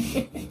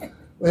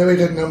 Whaley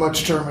didn't know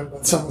much German,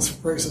 but some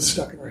phrases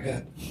stuck in her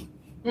head.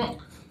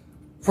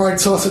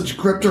 Fried Sausage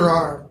gripped her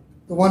arm,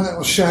 the one that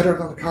was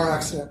shattered in the car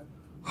accident,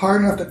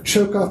 hard enough to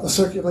choke off the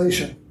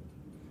circulation.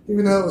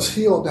 Even though it was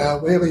healed now,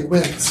 Whaley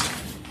winced.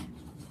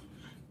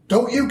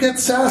 Don't you get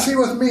sassy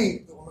with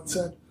me, the woman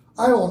said.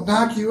 I will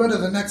knock you into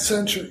the next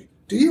century.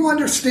 Do you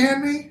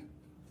understand me?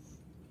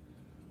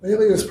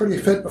 Whaley was pretty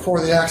fit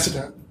before the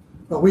accident,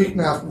 but weak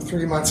now from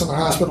 3 months in the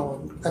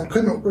hospital and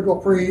couldn't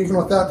wriggle free even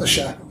without the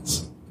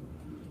shackles.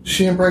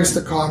 She embraced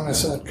the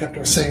calmness that had kept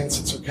her sane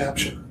since her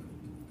capture.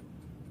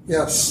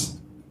 Yes.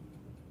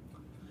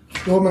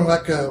 The woman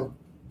let go.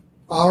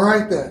 All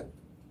right, then.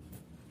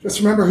 Just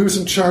remember who's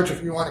in charge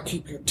if you want to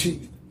keep your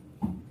teeth.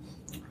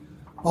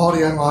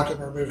 Baldy unlocked and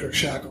removed her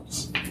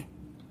shackles.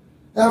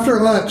 After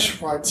lunch,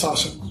 Fried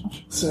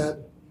Sausage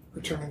said,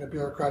 returning to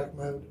bureaucratic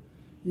mode,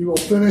 you will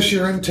finish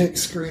your intake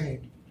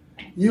screening.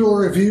 You will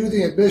review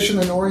the admission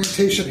and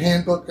orientation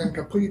handbook and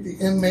complete the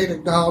inmate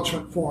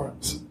acknowledgement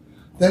forms.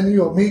 Then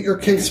you will meet your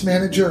case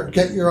manager and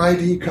get your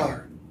ID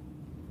card.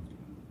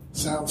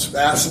 Sounds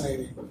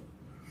fascinating.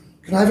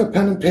 Can I have a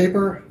pen and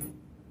paper?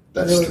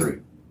 That's really?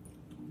 3.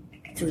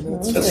 3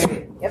 minutes? That's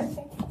 3. Yep.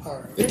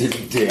 All right. It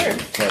didn't dig.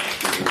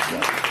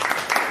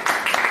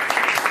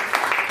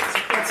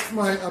 That's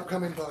my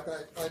upcoming book.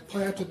 I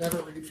plan to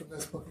never read from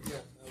this book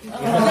again.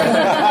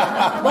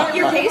 Well,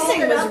 your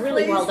pacing was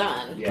really well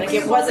done. Yes. Like,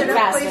 it wasn't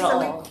fast at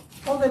all.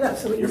 Hold it up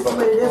so we can see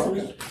what it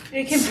is.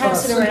 You can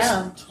pass it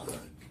around.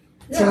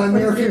 It's a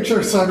near future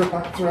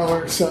cyberpunk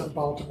thriller set in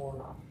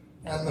Baltimore.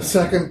 And the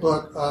second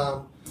book,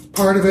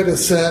 part of it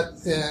is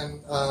set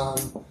in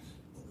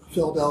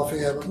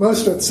Philadelphia, but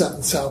most of it's set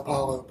in Sao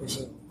Paulo,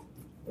 Brazil.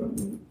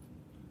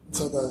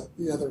 So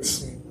the other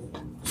scene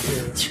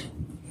here is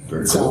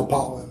from Sao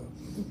Paulo.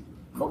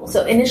 Cool.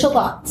 So initial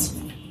thoughts.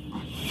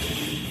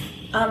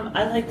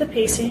 I like the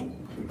pacing.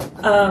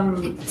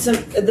 So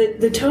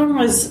the tone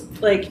was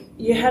like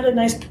you had a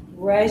nice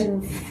rise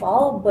and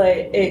fall, but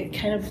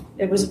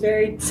it was a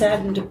very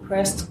sad and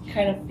depressed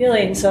kind of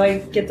feeling. So I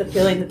get the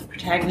feeling that the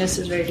protagonist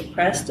is very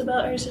depressed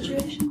about her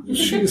situation.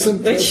 She's in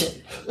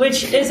prison.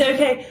 Which is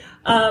okay.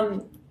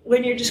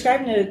 When you're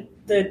describing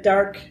the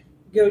dark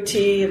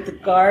goatee of the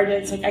guard,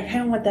 it's like I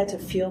kind of want that to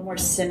feel more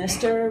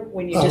sinister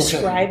when you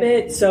describe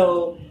it.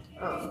 So,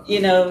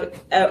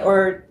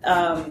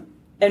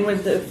 and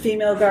when the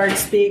female guard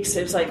speaks,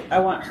 it's like I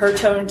want her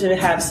tone to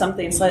have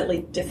something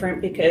slightly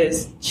different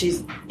because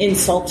she's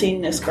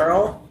insulting this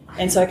girl.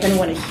 And so I kind of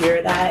want to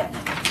hear that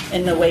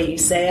in the way you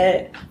say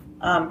it.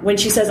 When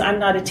she says, I'm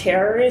not a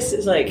terrorist,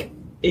 it's like,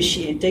 is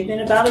she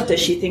indignant about it? Does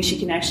she think she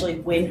can actually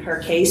win her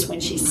case when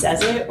she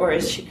says it? Or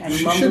is she kind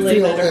of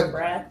mumbling under her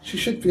breath? She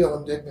should feel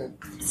indignant.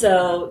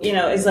 So,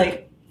 it's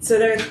like, so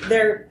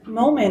there are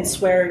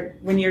moments where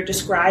when you're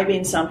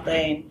describing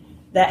something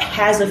that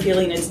has a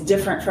feeling that's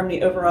different from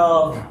the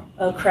overall,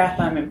 oh crap,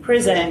 I'm in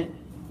prison,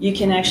 you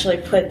can actually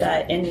put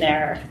that in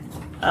there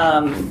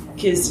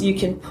because you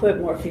can put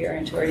more fear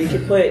into it. You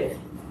can put,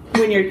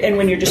 when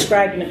you're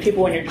describing the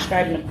people, when you're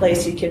describing the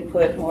place, you can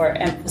put more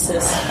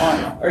emphasis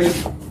on, or you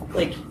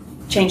like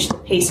change the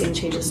pacing,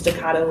 change the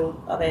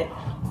staccato of it.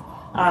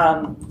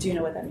 Do you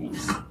know what that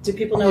means? Do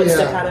people know what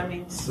staccato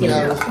means?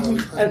 Yeah.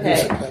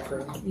 Okay.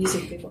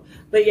 Music people.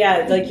 But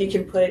yeah, like you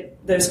can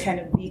put those kind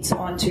of beats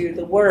onto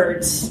the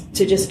words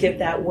to just give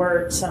that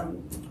word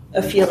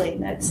a feeling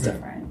that's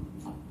different.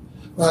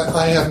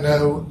 I have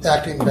no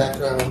acting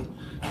background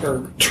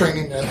or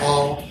training at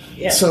all.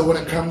 Yeah. So when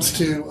it comes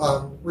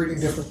to reading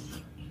different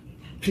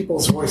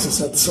people's voices,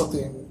 that's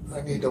something I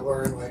need to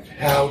learn, like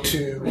how to.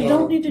 You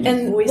don't need to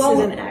do voices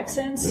and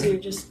accents. You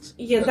just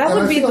that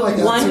would be the like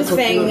one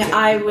thing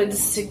I would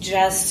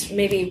suggest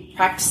maybe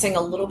practicing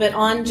a little bit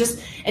on.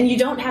 And you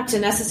don't have to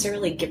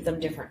necessarily give them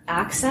different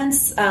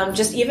accents.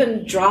 Just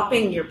even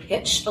dropping your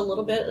pitch a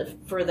little bit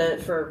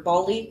for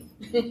Baldy.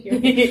 And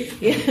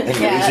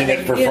raising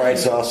it for fried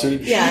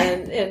sausage. Yeah,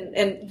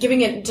 and giving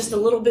it just a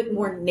little bit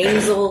more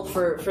nasal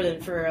for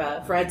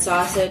fried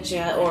sausage,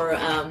 or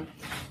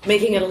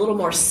making it a little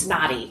more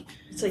snotty.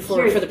 It's like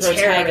for the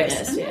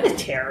protagonist. I'm not a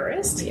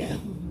terrorist. Yeah.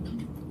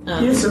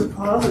 Use of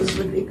pauses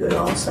would be good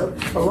also.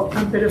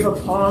 A bit of a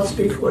pause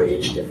before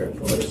each different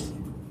voice.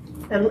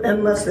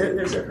 Unless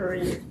there's a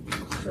hurry.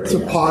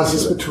 So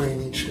pauses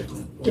between each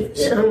different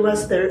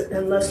voice.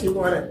 Unless you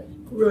want to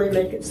really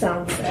make it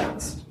sound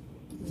fast.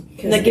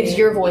 And that gives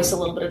your voice a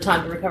little bit of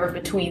time to recover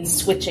between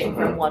switching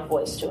from one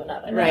voice to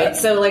another. Right.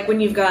 So like when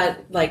you've got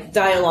like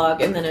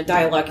dialogue and then a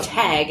dialogue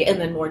tag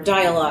and then more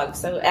dialogue,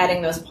 so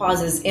adding those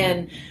pauses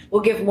in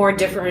will give more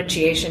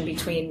differentiation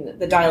between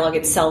the dialogue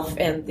itself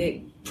and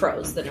the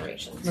prose, the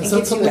narration. That's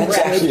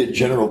actually a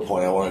general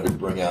point I wanted to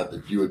bring out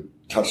that you had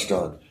touched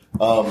on.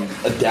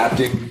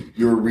 Adapting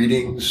your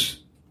readings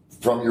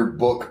from your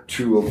book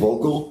to a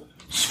vocal,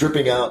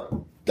 stripping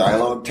out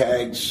dialogue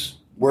tags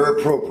where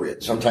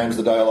appropriate. Sometimes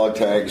the dialogue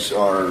tags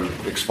are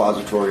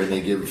expository and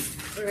they give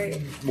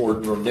more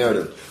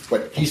narrative.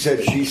 But he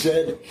said, she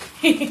said,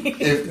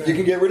 if you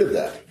can get rid of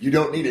that. You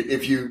don't need it.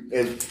 If you,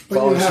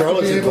 following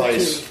Charlotte's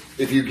advice,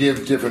 if you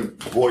give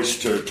different voice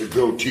to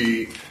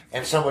goatee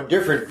and someone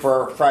different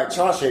for fried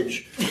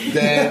sausage,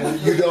 then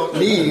you don't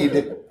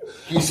need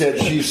he said,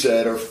 she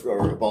said, or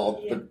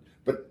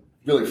but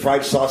really,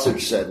 fried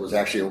sausage said was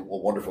actually a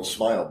wonderful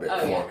smile bit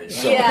for me.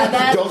 So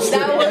don't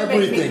strip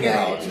everything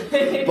out.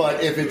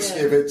 But if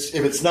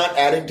it's not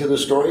adding to the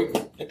story,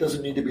 it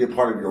doesn't need to be a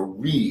part of your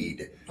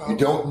read. You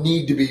don't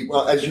need to be,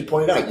 well, as you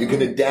pointed out, you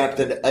can adapt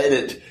and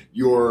edit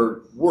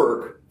your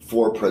work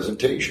for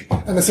presentation.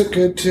 And is it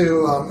good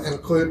to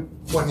include,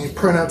 when you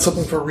print out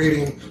something for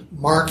reading,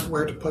 mark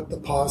where to put the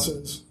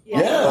pauses?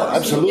 Yeah,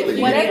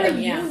 absolutely. Whatever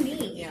you need.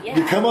 Yeah.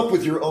 You come up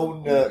with your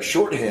own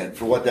shorthand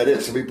for what that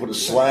is. Some people put a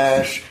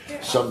slash,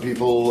 some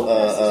people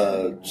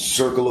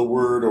circle a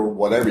word or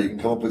whatever. You can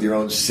come up with your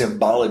own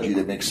symbology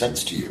that makes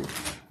sense to you.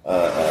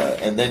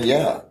 And then,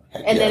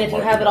 then if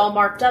you have it all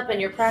marked up and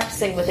you're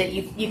practicing with it,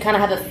 you kind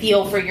of have a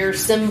feel for your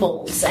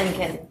symbols and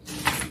can...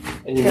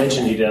 And you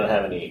mentioned you don't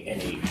have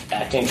any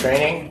acting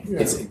training. Yeah.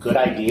 It's a good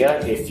idea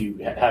if you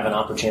have an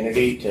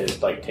opportunity to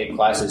take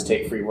classes,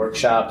 take free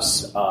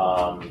workshops.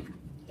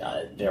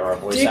 There are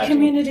voice acting.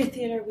 Community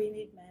theater. We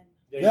need men.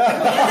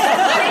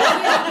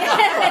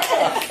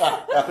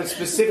 But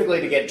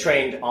specifically to get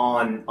trained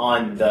on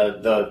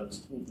the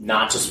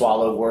not to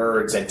swallow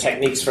words and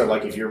techniques for,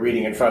 like, if you're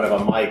reading in front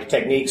of a mic,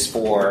 techniques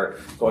for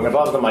going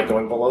above the mic,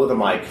 going below the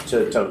mic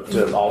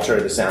to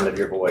alter the sound of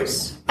your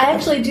voice. I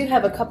actually do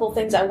have a couple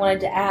things I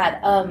wanted to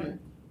add.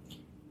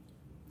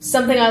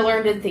 Something I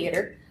learned in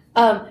theater.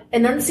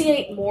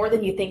 Enunciate more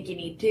than you think you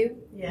need to.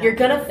 Yeah. You're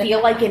going to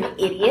feel like an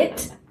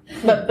idiot.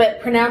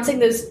 But pronouncing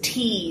those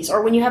T's,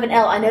 or when you have an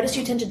L, I notice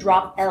you tend to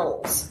drop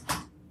L's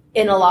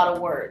in a lot of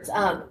words.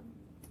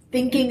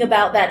 Thinking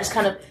about that, just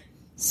kind of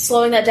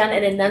slowing that down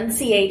and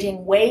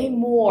enunciating way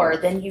more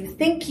than you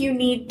think you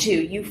need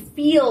to. You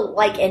feel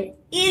like an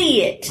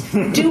idiot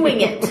doing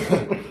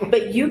it,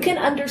 but you can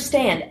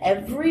understand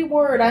every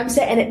word I'm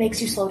saying, and it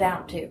makes you slow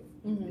down too.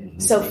 Mm-hmm.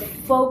 So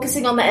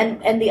focusing on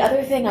that, and the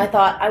other thing I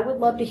thought, I would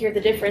love to hear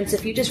the difference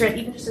if you just read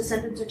even just a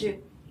sentence or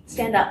two.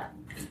 Stand up.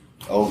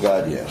 Oh,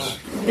 God, yes.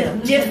 The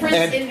difference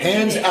and in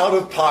hands reading. Out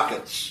of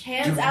pockets.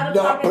 Hands Do out of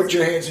not pockets. Put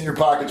your hands in your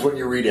pockets when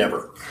you read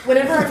ever.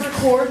 Whenever I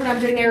record, when I'm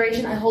doing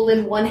narration, I hold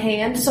in one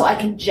hand so I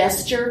can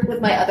gesture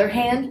with my other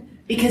hand,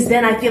 because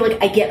then I feel like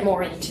I get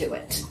more into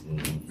it.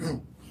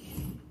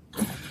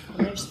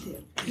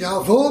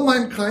 Ja, wohl,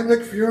 mein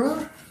kleinlich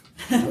Führer.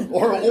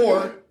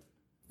 Or.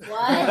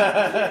 What?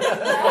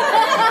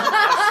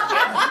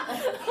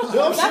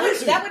 No,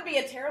 that would be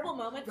a terrible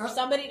moment for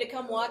somebody to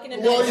come walking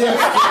in well, any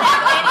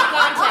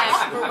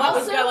contact for what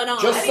was going on.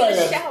 Just I need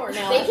a shower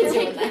now. They can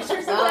take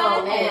pictures of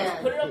that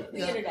and put it up on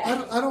the internet.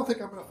 I don't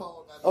think I'm going to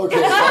follow that.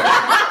 Okay.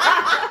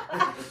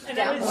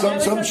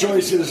 Some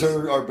choices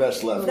are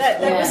best left. That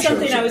was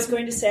something I was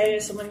going to say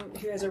as someone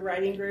who has a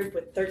writing group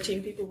with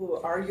 13 people who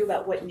argue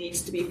about what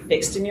needs to be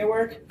fixed in your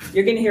work.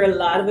 You're going to hear a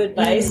lot of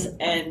advice,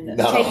 and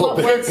take what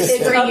works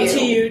it's for up you.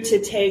 to you to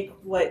take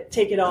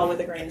it all with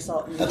a grain of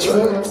salt. That's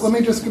right. Let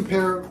me just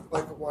compare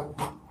one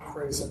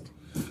phrase.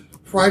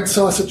 Fried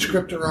sausage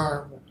scripter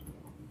arm.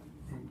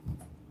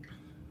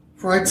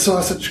 Fried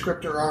sausage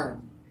scripter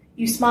arm.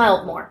 You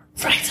smiled more.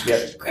 Fried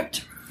sausage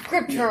scripter.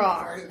 Scripter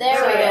arm. there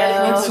we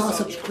Fried go.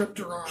 sausage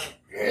scripter arm.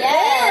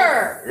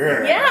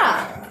 Yes.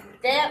 Yeah.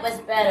 That was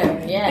better.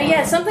 Yeah. But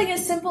yeah, something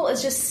as simple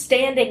as just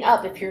standing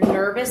up if you're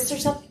nervous or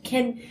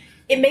something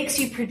it makes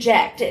you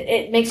project.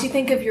 It makes you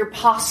think of your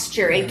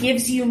posture. It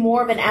gives you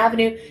more of an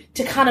avenue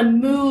to kind of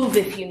move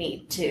if you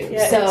need to.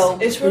 Yeah, so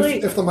it's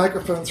really if the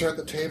microphones are at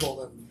the table,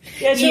 then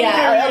it's really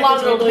a lot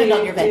of it will depend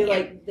on your venue.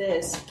 Like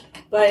this.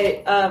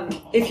 But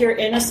if you're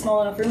in a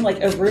small enough room, like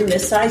a room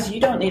this size, you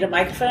don't need a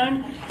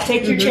microphone.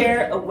 Take your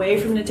chair away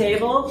from the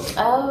table,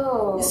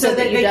 so that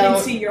they can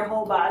see your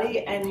whole body,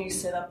 and you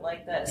sit up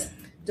like this.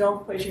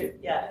 Don't push it.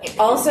 Yeah.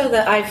 Also,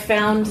 that I've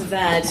found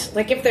that,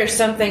 like, if there's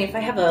something, if I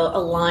have a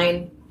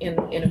line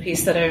in a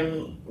piece that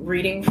I'm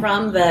reading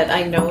from that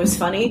I know is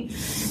funny,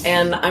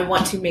 and I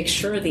want to make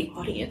sure the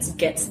audience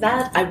gets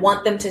that, I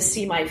want them to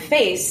see my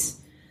face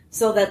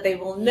so that they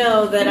will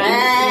know that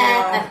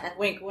I'm,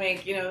 wink,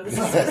 wink, this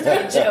is supposed to be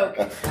a joke.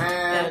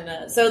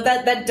 And so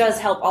that does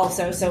help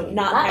also, so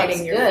not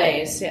hiding your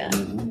face. Yeah.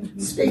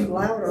 Speak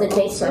louder. Does it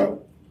taste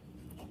also.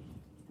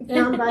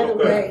 And by the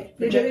way,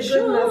 you did a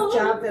good enough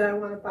job that I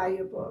want to buy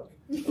your book.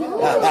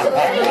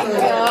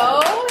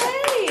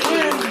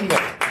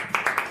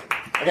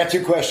 I got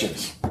two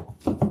questions.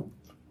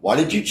 Why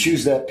did you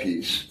choose that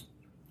piece?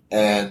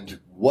 And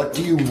what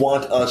do you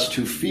want us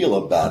to feel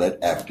about it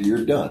after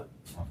you're done?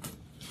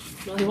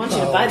 Well, he wants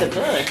you to buy the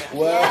book.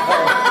 Well,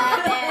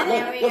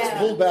 let's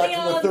pull back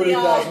from the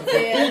 30,000 foot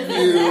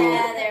view.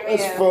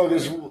 Let's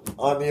focus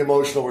on the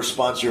emotional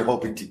response you're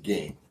hoping to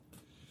gain.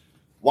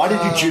 Why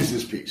did you choose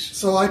this piece?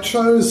 So I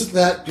chose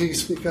that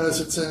piece because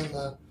it's in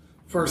the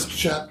first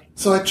chapter.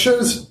 So I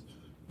chose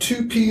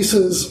 2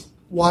 pieces,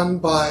 one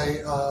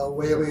by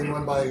Whaley and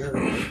one by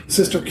her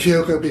sister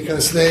Kyoko,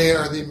 because they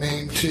are the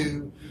main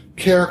 2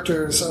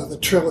 characters of the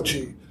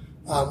trilogy.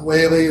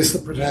 Whaley is the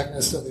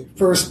protagonist of the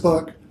first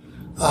book,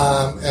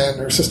 and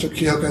her sister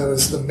Kyoko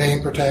is the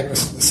main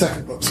protagonist of the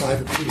second book. So I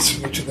have a piece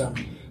from each of them.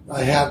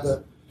 I have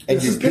the...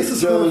 And you picked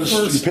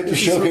to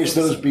showcase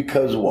those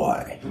because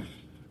why?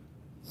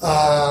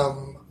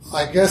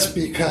 I guess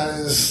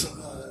because...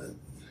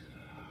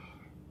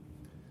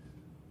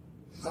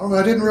 I don't know,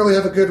 I didn't really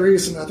have a good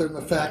reason other than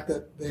the fact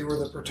that they were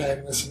the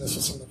protagonists and this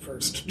was in the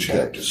first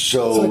chapter. Okay,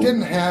 so I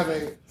didn't have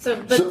a... So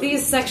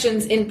these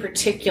sections in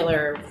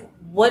particular,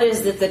 what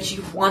is it that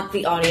you want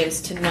the audience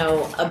to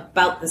know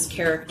about this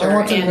character? I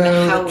want to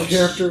know how the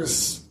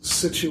character's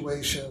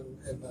situation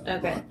in the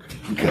book.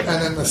 And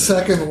then the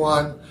second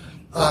one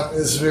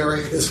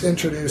is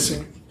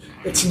introducing.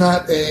 It's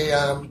not a...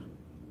 and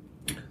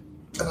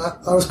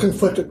I was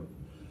conflicted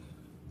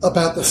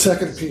about the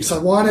second piece.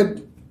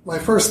 My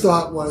first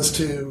thought was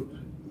to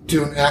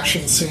do an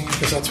action scene,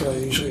 because that's what I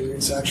usually do,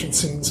 is action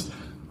scenes.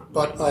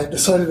 But I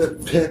decided to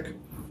pick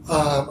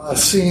a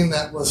scene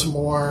that was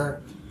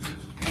more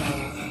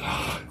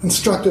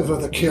instructive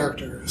of the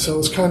character. So it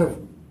was kind of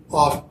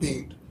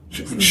offbeat,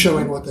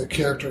 showing what the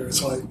character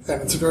is like.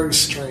 And it's a very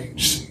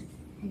strange scene.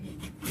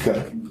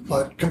 Okay.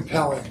 But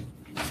compelling.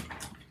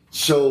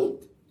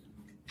 So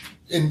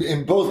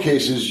in both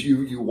cases,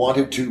 you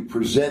wanted to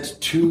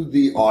present to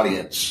the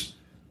audience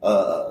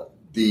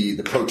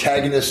the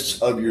protagonists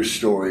of your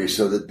story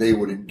so that they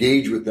would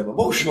engage with them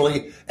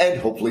emotionally and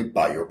hopefully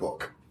buy your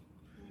book.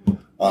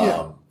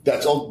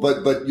 That's all,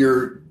 but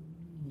you're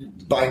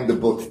buying the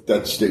book,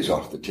 that stays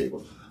off the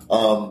table.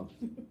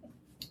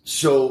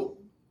 So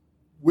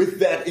with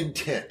that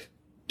intent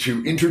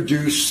to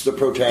introduce the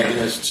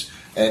protagonists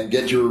and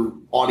get your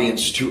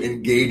audience to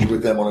engage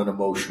with them on an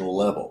emotional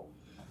level,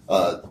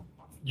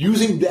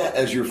 using that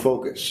as your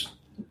focus,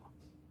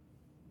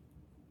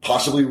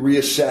 possibly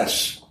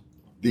reassess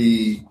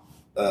the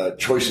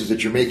choices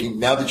that you're making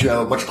now that you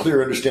have a much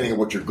clearer understanding of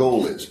what your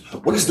goal is.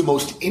 What is the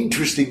most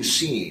interesting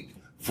scene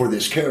for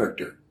this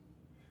character?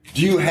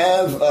 Do you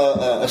have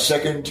a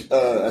second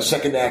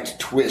act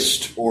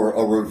twist or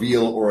a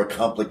reveal or a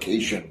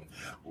complication?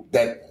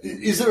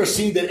 Is there a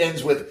scene that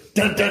ends with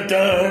dun dun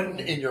dun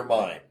in your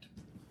mind?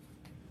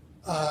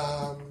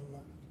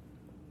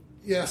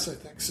 Yes, I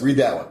think so. Read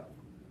that one.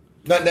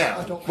 Not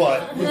now,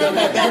 but not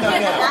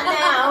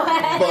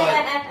now.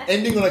 But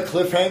ending on a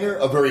cliffhanger,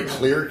 a very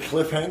clear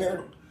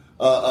cliffhanger,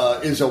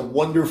 is a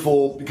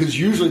wonderful, because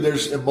usually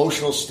there's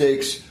emotional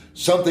stakes.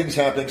 Something's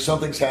happening,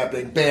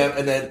 bam,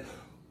 and then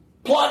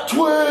plot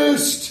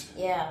twist.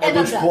 Yeah. At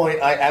which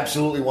point, I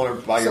absolutely want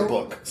to buy your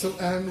book. So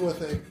end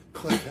with a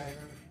cliffhanger.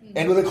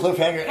 End with a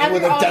cliffhanger. End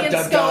with a dun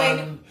dun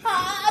dun.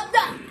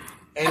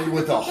 End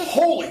with a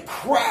holy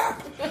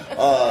crap,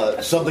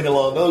 something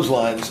along those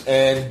lines,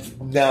 and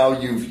now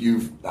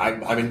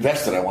I'm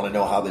invested. I want to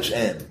know how this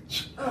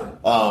ends.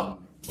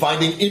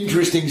 Finding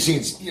interesting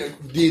scenes. You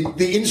know,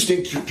 the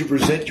instinct to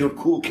present your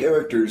cool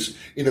characters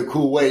in a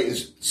cool way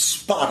is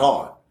spot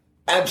on,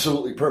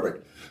 absolutely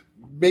perfect.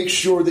 Make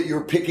sure that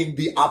you're picking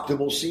the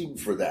optimal scene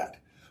for that.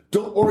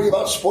 Don't worry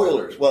about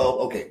spoilers. Well,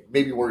 okay,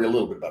 maybe worry a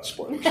little bit about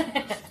spoilers.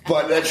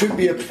 But that shouldn't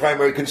be a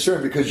primary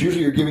concern, because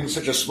usually you're giving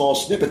such a small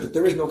snippet that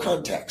there is no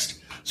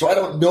context. So I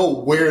don't know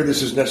where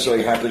this is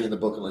necessarily happening in the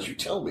book unless you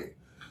tell me.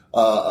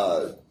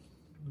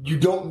 You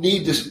don't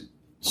need to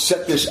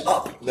set this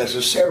up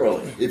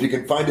necessarily. If you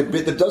can find a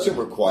bit that doesn't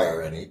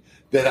require any,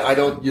 then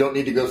you don't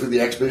need to go through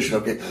the exposition.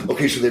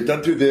 Okay, so they've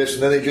done through this,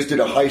 and then they just did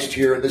a heist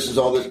here, and this is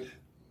all this.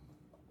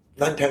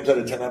 9 times out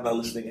of 10, I'm not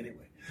listening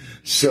anyway.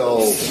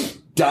 So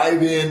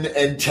dive in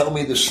and tell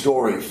me the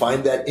story.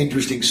 Find that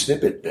interesting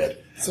snippet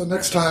bit. So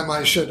next time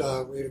I should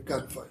read a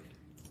gunfight.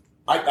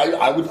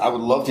 I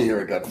would love to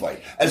hear a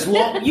gunfight. As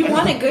long you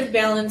want a good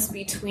balance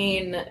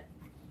between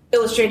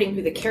illustrating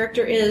who the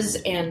character is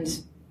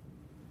and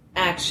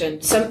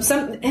action.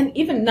 Some and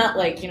even not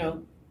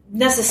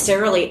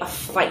necessarily a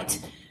fight.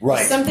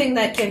 Right. Something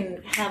that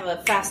can have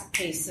a fast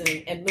pace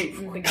and move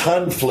quickly.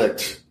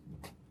 Conflict.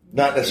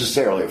 Not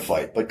necessarily a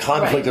fight, but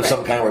conflict of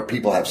some kind where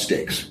people have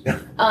stakes.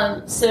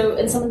 So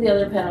in some of the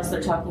other panels,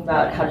 they're talking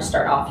about how to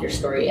start off your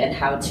story and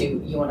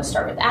you want to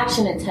start with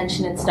action and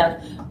tension and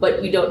stuff,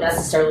 but you don't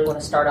necessarily want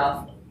to start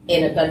off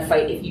in a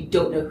gunfight if you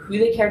don't know who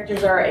the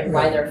characters are and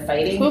why they're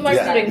fighting. Who am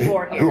I rooting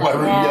for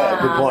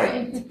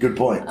here? Good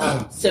point.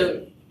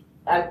 So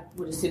I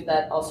would assume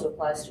that also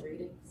applies to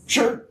reading.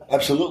 Sure,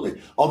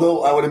 absolutely.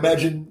 Although I would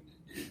imagine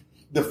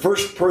the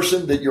first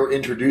person that you're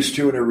introduced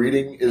to in a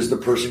reading is the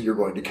person you're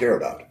going to care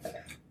about.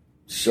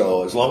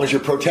 So as long as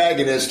your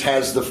protagonist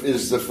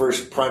is the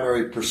first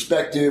primary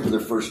perspective or the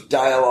first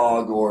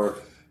dialogue or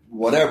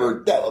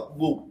whatever,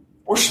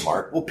 we're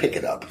smart. We'll pick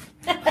it up.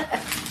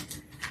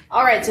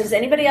 All right. So does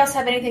anybody else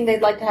have anything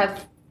they'd like to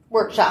have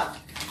workshop?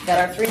 Got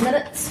our 3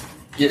 minutes?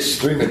 Yes,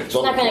 3 minutes.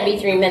 It's not going to be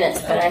 3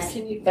 minutes, but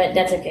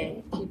that's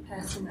okay. Can you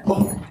pass them out?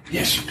 Oh,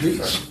 yes,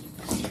 please.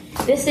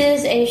 This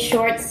is a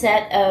short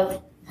set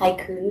of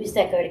haikus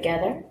that go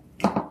together.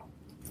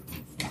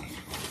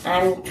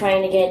 I'm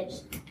trying to get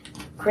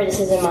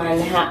criticism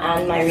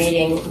on my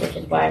reading, which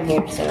is why I'm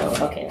here. So,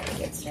 okay, let's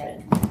get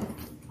started.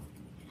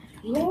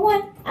 You know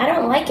what? I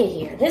don't like it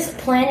here. This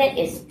planet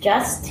is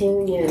just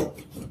too new.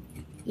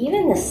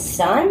 Even the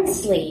sun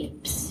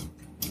sleeps.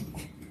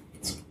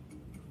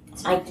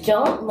 I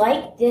don't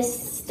like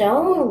this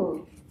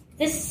stone.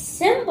 This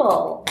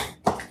symbol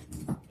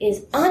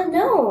is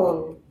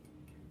unknown,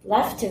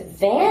 left to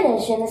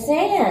vanish in the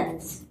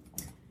sands.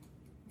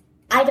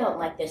 I don't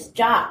like this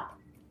job.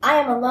 I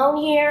am alone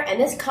here, and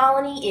this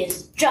colony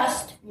is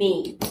just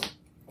me.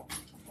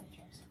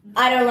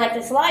 I don't like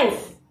this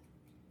life.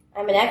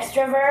 I'm an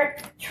extrovert,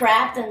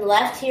 trapped and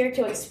left here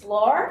to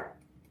explore.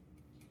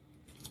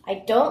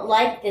 I don't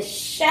like this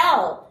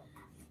shell.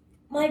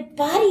 My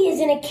body is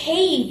in a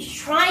cage,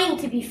 trying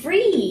to be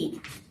freed.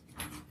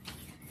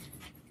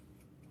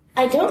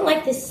 I don't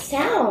like this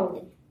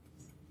sound.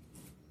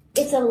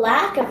 It's a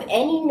lack of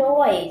any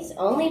noise,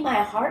 only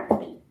my heart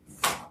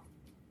beats.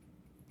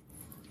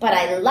 But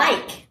I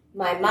like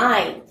my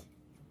mind.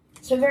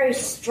 So very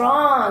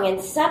strong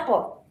and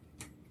supple.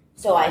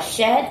 So I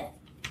shed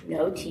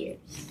no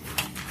tears.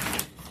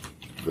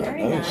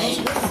 Very nice.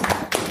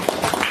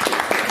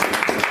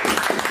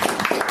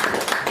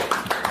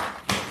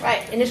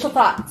 Right, initial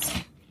thoughts.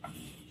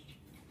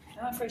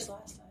 I went first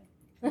last time.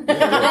 But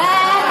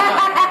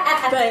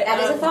that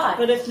is a thought.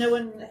 But if no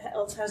one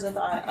else has a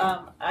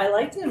thought, I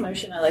like the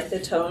emotion. I like the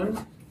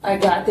tone. I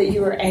got that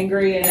you were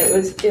angry, and it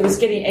was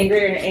getting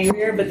angrier and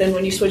angrier. But then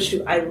when you switched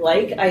to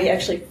I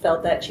actually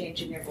felt that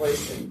change in your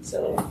voice, and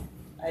so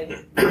I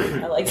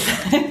like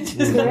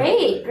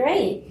that.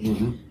 Great.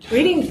 Mm-hmm.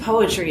 Reading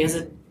poetry is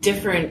a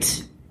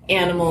different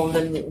animal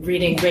than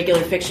reading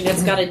regular fiction.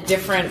 It's got a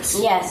different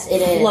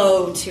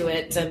flow to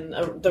it, and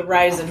the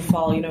rise and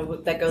fall,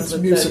 that goes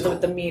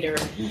with the meter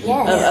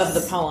of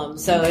the poem.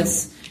 So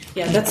that's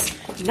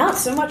not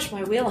so much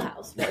my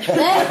wheelhouse. But.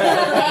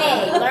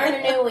 Hey, learn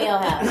a new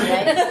wheelhouse,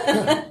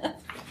 right?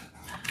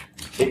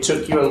 It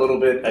took you a little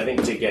bit, I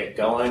think, to get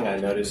going. I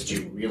noticed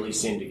you really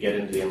seemed to get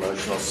into the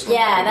emotional swing.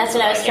 Yeah, that's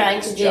what I was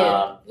trying to do.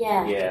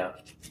 Yeah.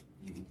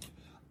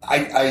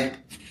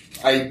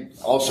 I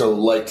also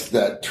liked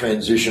that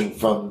transition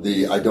from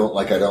the I don't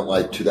like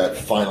to that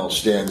final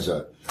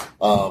stanza.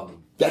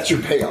 That's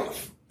your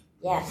payoff.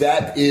 Yes.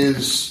 That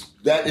is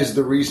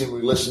the reason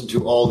we listen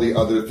to all the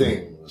other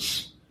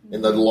things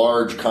in the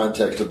large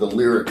context of the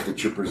lyric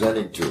that you're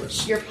presenting to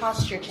us. Your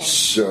posture changed.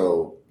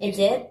 So it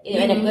did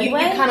in a good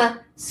way. You kind of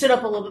stood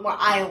up a little bit more.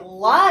 I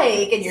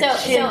like, and your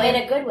chin. So in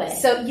a good way.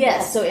 So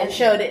yes, so it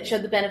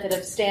showed the benefit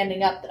of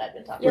standing up that I've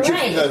been talking You're about.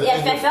 right.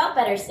 I felt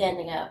better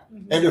standing up.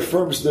 And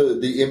affirms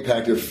the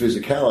impact of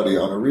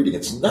physicality on a reading.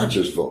 It's not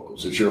just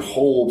vocals; it's your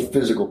whole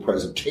physical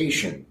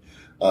presentation.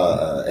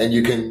 And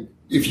you can,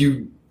 if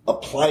you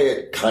apply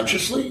it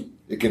consciously,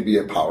 it can be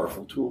a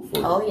powerful tool for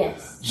you. Oh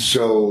yes.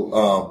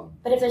 So.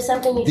 But if there's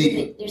something you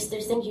do, there's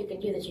things you can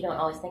do that you don't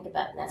always think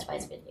about, and that's why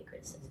it's good to get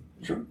criticism.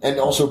 Sure. And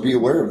also be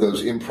aware of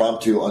those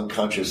impromptu,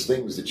 unconscious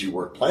things that you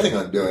weren't planning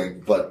on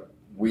doing, but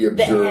we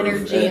observe the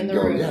energy in the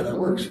room. Yeah, that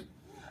works.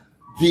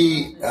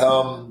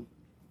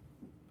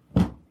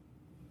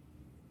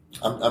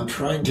 I'm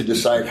trying to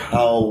decide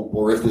how,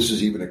 or if this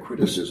is even a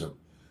criticism.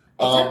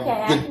 It's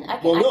okay.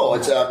 I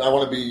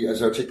want to be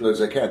as articulate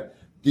as I can.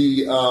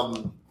 The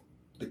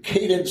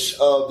cadence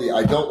of the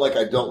I don't like.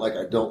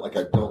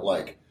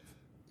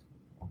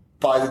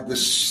 By the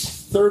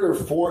third or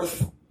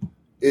fourth,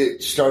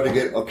 it started to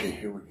get, okay,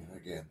 here we go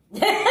again.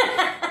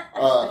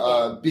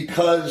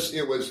 Because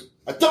it was,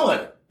 I don't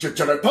like it. It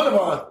was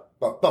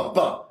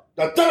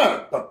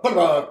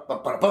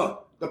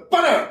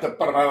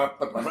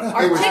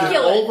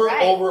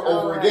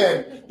over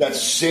again. That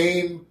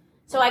same.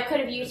 So I could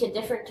have used a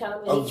different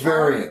tone with each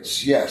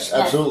variance, yes,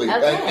 absolutely.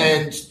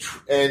 Okay.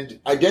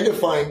 And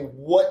identifying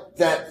what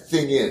that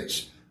thing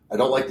is. I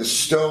don't like this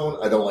stone.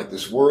 I don't like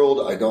this world.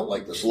 I don't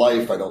like this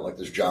life. I don't like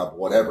this job,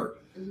 whatever.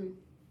 Mm-hmm.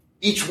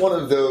 Each one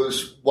of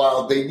those,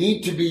 while they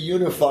need to be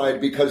unified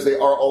because they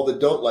are all the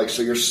don't like,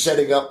 so you're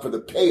setting up for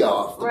the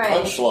payoff, the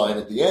punchline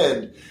at the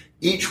end,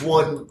 each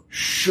one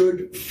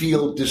should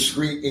feel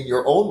discrete in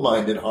your own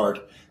mind and heart,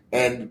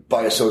 and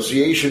by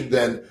association,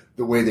 then,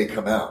 the way they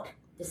come out.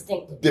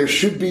 Distinctive. There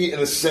should be, in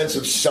a sense,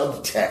 of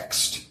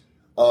subtext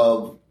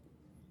of,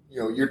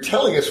 you're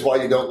telling us why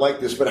you don't like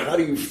this, but how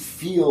do you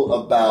feel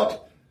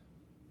about...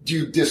 Do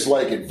you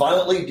dislike it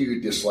violently? Do you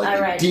dislike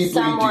it deeply?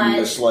 Somewhat, do you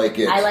dislike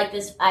it? I like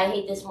this. I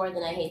hate this more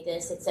than I hate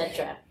this,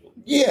 etc.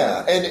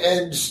 Yeah,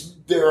 and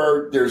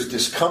there's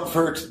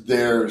discomfort,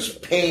 there's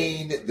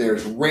pain,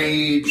 there's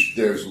rage,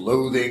 there's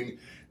loathing.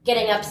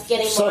 Getting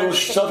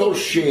subtle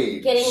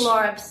shades. Getting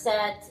more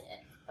upset.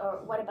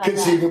 Or what about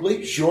conceivably,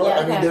 that? Sure. Yeah,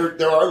 okay. I mean,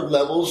 there are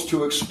levels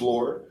to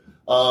explore.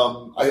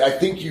 I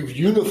think you've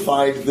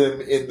unified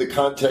them in the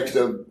context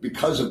of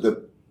because of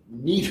the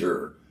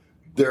meter.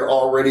 They're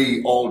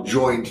already all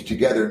joined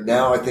together.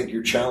 Now I think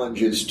your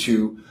challenge is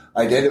to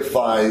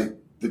identify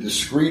the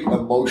discrete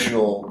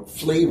emotional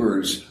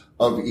flavors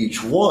of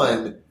each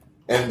one,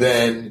 and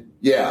then,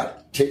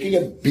 taking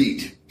a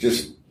beat,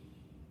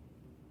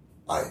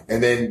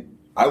 and then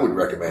I would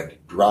recommend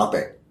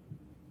dropping.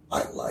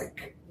 I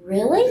like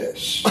Really?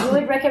 this. You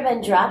would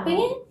recommend dropping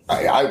it?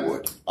 I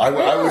would. I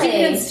would. You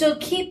can still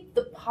keep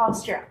the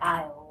posture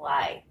I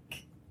like.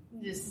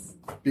 Just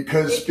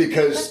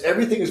Because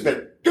everything has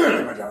been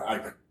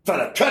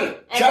cut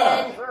it, shut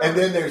up. And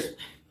then there's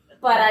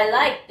But I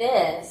like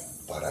this.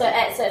 So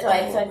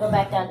I go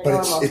back down to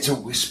normal. it's a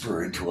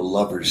whisper into a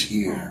lover's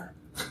ear.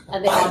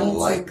 And the I audience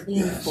like will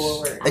lean this.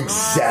 forward.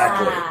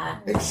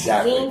 Exactly.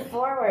 Lean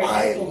forward.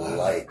 I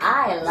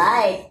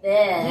like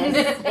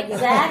this.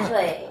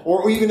 Exactly.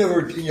 Or even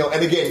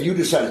and again, you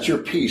decide it's your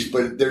piece,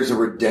 but there's a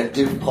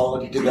redemptive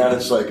quality to that.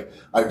 It's like,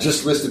 I've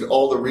just listed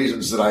all the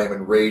reasons that I am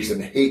enraged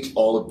and hate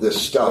all of this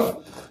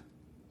stuff,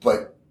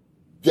 but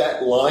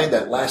that line,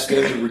 that last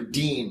stanza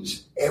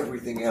redeems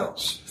everything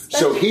else.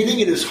 So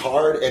hitting it as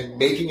hard and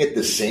making it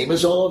the same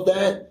as all of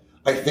that,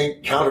 I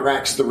think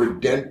counteracts the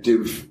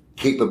redemptive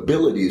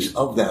capabilities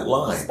of that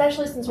line.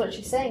 especially since what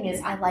she's saying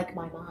is, I like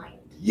my mind.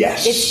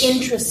 Yes. It's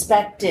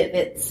introspective.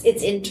 It's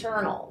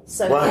internal.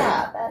 So Right.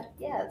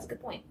 that's a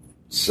good point.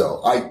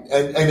 So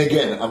and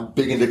again, I'm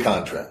big into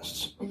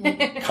contrasts.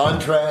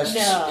 Contrasts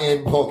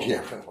in vocals.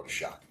 Yeah, what a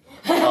shock.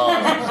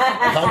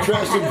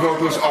 Contrasts in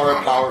vocals are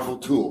a powerful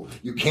tool.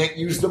 You can't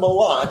use them a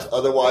lot,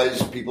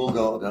 otherwise people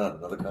go, "Oh God,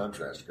 another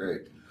contrast,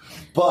 great."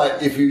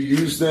 But if you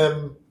use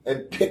them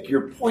and pick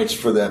your points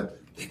for them,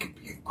 they can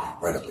be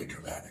incredibly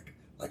dramatic,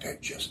 like I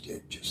just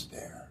did just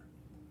there.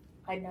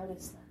 I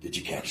noticed that. Did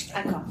you catch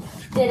that? I caught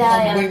that. Did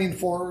I'm I? leaning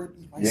forward.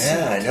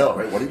 Yeah, I know,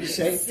 right? What did you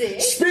say? See?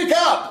 Speak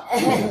up!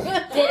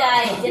 Did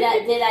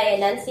I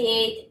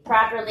enunciate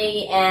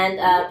properly and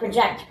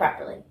project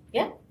properly?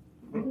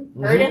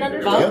 Heard and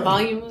understood. Yeah.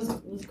 Volume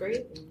was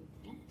great.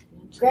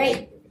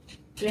 Great.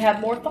 Do we have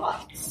more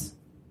thoughts?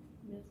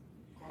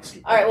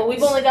 All right. Well,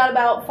 we've only got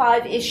about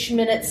 5-ish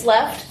minutes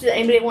left. Does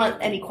anybody want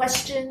any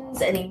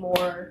questions? Any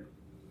more?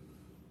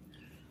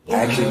 I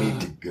actually need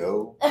to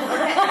go. Okay,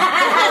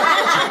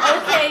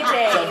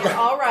 Dave.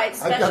 All right.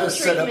 Special I've got to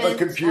set up a treatment.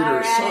 computer. All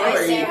right, I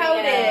Sorry. see how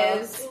it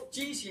is. Well,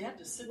 geez, you have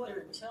to sit there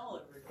and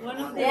tell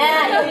everybody.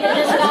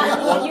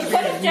 Yeah, you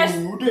could have just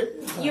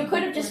Rude. you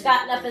could have just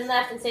gotten up and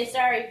left and say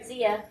sorry, see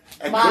ya.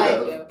 I Bye.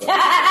 could've.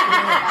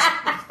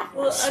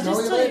 Well, I'll Smelly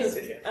just tell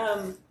legs. you,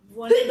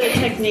 one of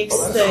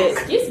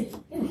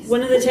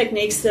the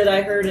techniques that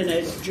I heard in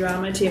a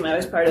drama team I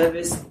was part of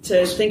is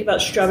to think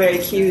about strawberry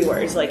kiwi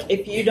words. Like,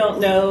 if you don't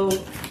know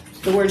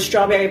the word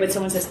strawberry, but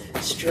someone says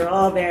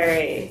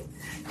strawberry,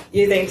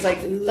 you think it's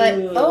like, ooh.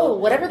 But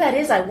whatever that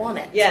is, I want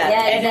it. Yeah,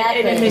 Yeah, and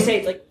exactly. then they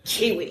say like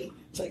kiwi.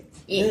 It's like,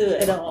 ooh,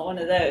 I don't want one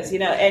of those,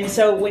 And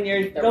so when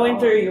you're going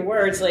through your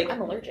words, like,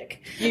 I'm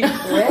allergic. you,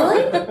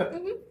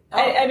 Really?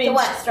 I mean, So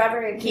what?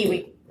 Strawberry or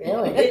kiwi?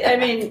 Really? I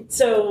mean,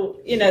 so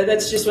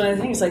that's just one of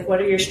the things. Like,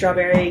 what are your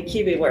strawberry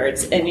kiwi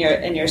words in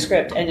your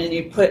script, and then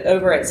you put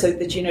over it so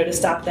that to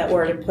stop that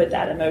word and put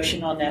that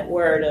emotion on that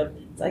word of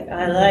it's like,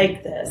 I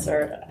like this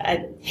or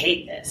I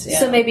hate this.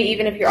 So maybe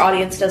even if your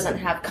audience doesn't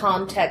have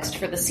context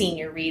for the scene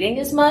you're reading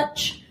as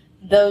much,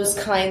 those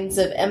kinds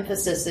of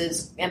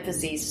emphases,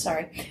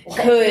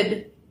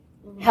 could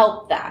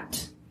help.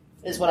 That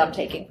is what I'm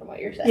taking from what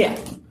you're saying. Yeah.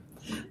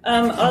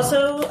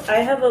 Also, I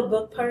have a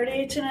book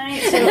party tonight,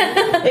 so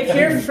if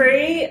you're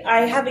free,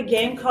 I have a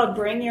game called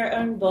Bring Your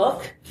Own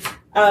Book,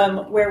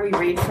 where we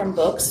read from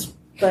books,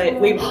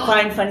 but we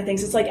find funny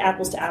things. It's like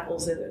apples to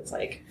apples. It's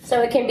like, So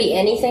it can be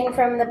anything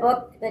from the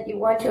book that you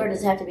want to, or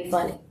does it have to be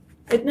funny?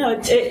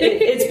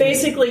 it's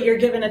basically you're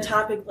given a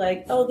topic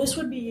like, oh, this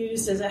would be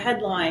used as a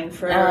headline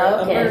for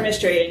a murder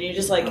mystery, and you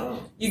just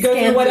you go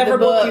through whatever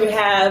book you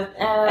have,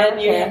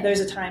 and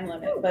there's a time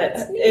limit. But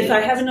if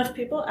I have enough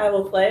people, I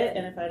will play it,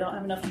 and if I don't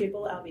have enough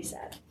people, I'll be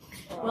sad.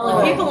 Well,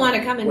 if people want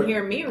to come and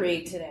hear me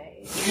read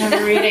today,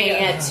 I'm reading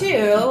it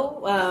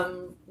too.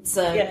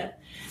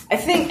 I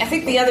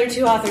think the other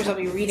two authors I'll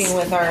be reading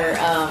with are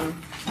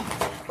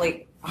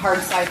hard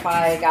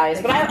sci-fi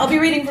guys, but I'll be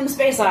reading from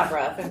space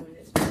opera.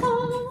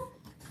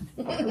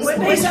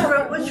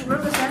 Which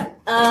room is that?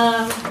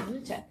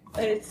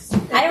 It's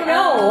I don't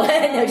know.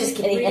 No, just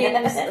kidding.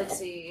 Let's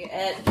see,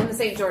 in the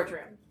St. George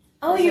room.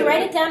 Oh, you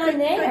write it down on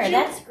there. Could you-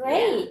 That's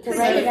great. To Could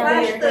write you it on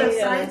flash there. the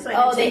signs? I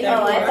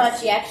thought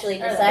she actually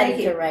decided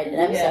to write it.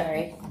 I'm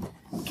sorry.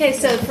 Okay,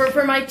 so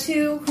for my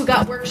two who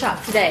got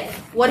workshop today,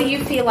 what do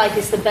you feel like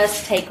is the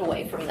best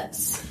takeaway from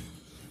this?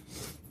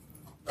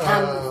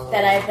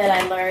 That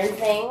I learned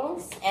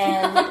things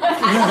and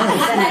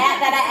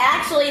that I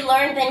actually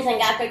learned things and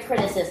got good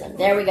criticism.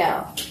 There we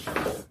go.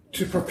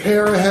 To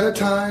prepare ahead of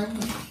time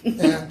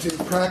and to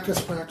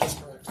practice.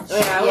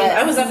 Yeah,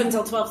 I was up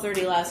until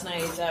 12:30 last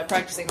night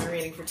practicing my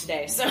reading for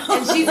today. So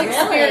And she's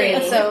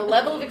experienced, so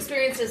level of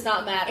experience does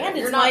not matter. and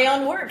it's You're my not,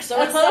 own work, so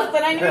it's stuff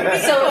that I need to be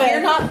so if doing. you're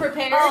not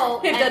prepared,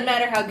 it doesn't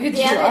matter how good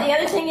you are. The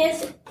other thing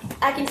is,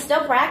 I can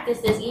still practice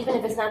this even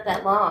if it's not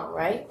that long,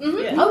 right?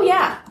 Mm-hmm. Oh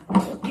yeah,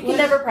 you can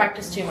never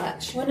practice too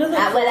much. One of the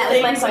That cool was my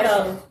things question.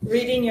 about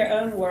reading your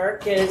own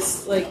work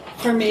is, like,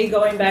 for me,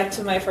 going back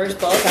to my first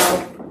book,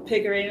 I'll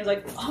pick a reading and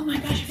like, oh my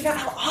gosh, I forgot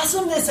how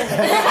awesome this is.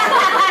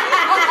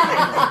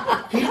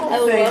 People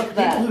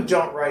people who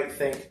don't write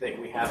think that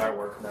we have our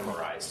work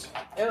memorized.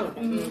 Oh,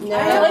 No. I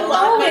have a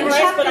lot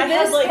memorized, but I this,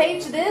 have like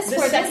page this, the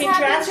where this second happens.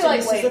 draft, You're like,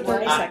 and this is wait, the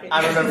 30-second.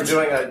 I remember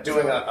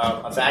doing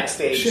a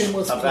backstage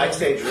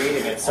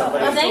reading, and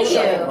somebody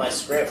showed my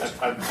script. That's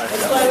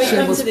why we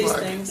come to these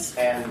things.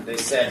 And they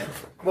said,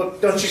 "Well,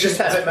 don't you just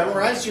have it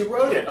memorized? You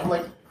wrote it." I'm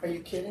like, "Are you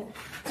kidding?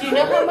 Do you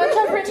know how much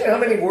I've written? Do you know how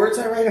many words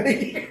I write in a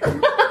year?"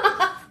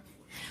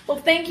 Well,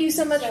 thank you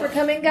so much for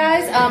coming,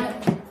 guys.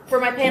 For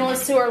my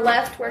panelists who are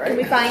left, where can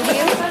we find you?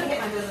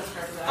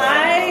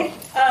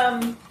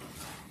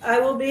 I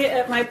will be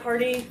at my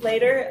party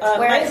later.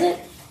 Where is it?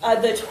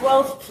 The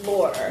 12th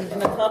floor in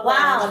the club.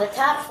 Wow, lounge. the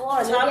top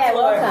floor. Top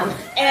floor.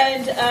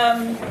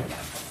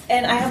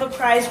 And I have a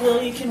prize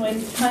wheel. You can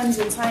win puns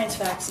and science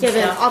facts. Do you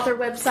have an author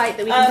website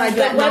that we can find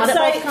you at?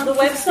 The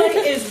website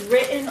is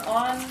written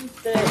on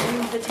the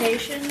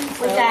invitation.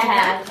 Which I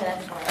have.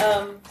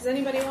 Does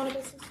anybody want a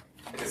business?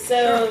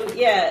 So,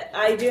 yeah,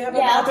 I do have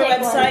an author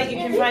website. You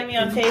can find me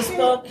on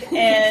Facebook,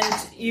 and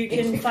you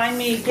can find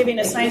me giving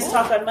a science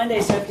talk on Monday.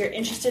 So if you're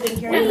interested in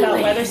hearing about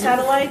weather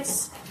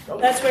satellites,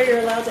 that's where you're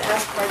allowed to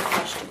ask hard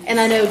questions. And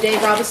I know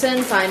Dave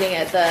Robinson, finding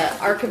at the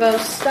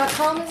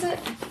archivos.com, is it?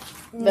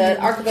 The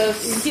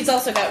Archivos. He's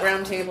also got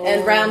Roundtable.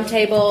 And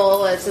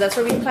Roundtable, so that's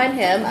where we can find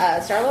him.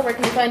 Starla, where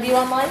can we find you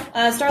online?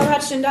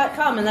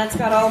 StarlaHodgson.com, and that's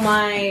got all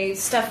my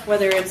stuff,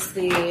 whether it's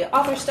the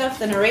author stuff,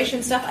 the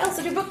narration stuff. I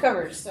also do book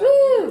covers. So.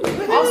 Woo!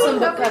 Awesome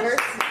book covers.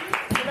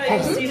 I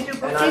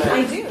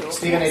do.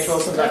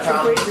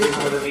 StephenHWilson.com,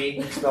 Stephen with a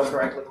V, spelled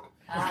correctly.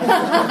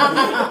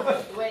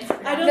 I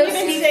don't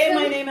even say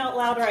my name out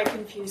loud or I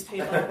confuse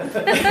people. All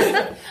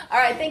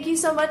right, thank you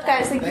so much,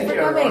 guys. Thank you for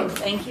coming. Everyone.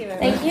 Thank you.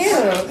 Thank you.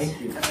 Thank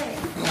you.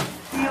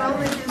 You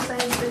only do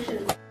science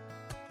fiction.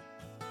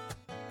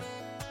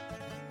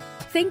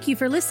 Thank you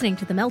for listening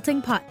to The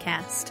Melting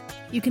Podcast.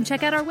 You can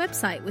check out our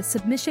website with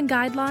submission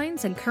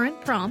guidelines and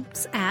current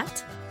prompts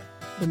at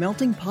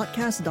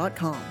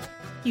themeltingpodcast.com.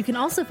 You can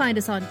also find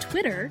us on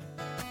Twitter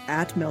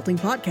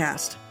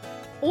 @meltingpodcast.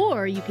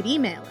 or you could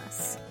email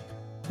us.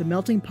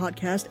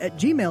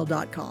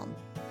 themeltingpodcast@gmail.com.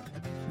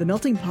 The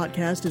Melting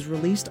Podcast is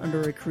released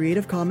under a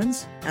Creative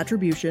Commons,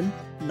 Attribution,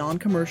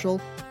 Non-Commercial,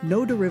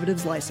 No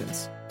Derivatives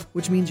license,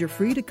 which means you're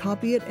free to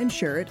copy it and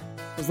share it,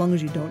 as long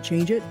as you don't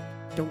change it,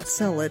 don't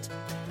sell it,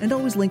 and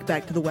always link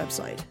back to the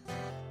website.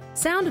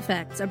 Sound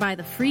effects are by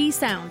the Free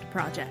Sound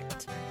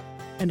Project.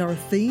 And our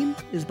theme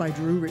is by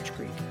Drew Rich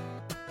Creek.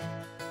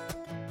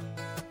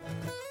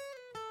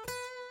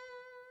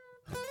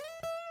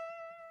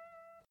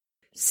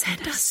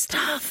 Send us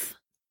stuff.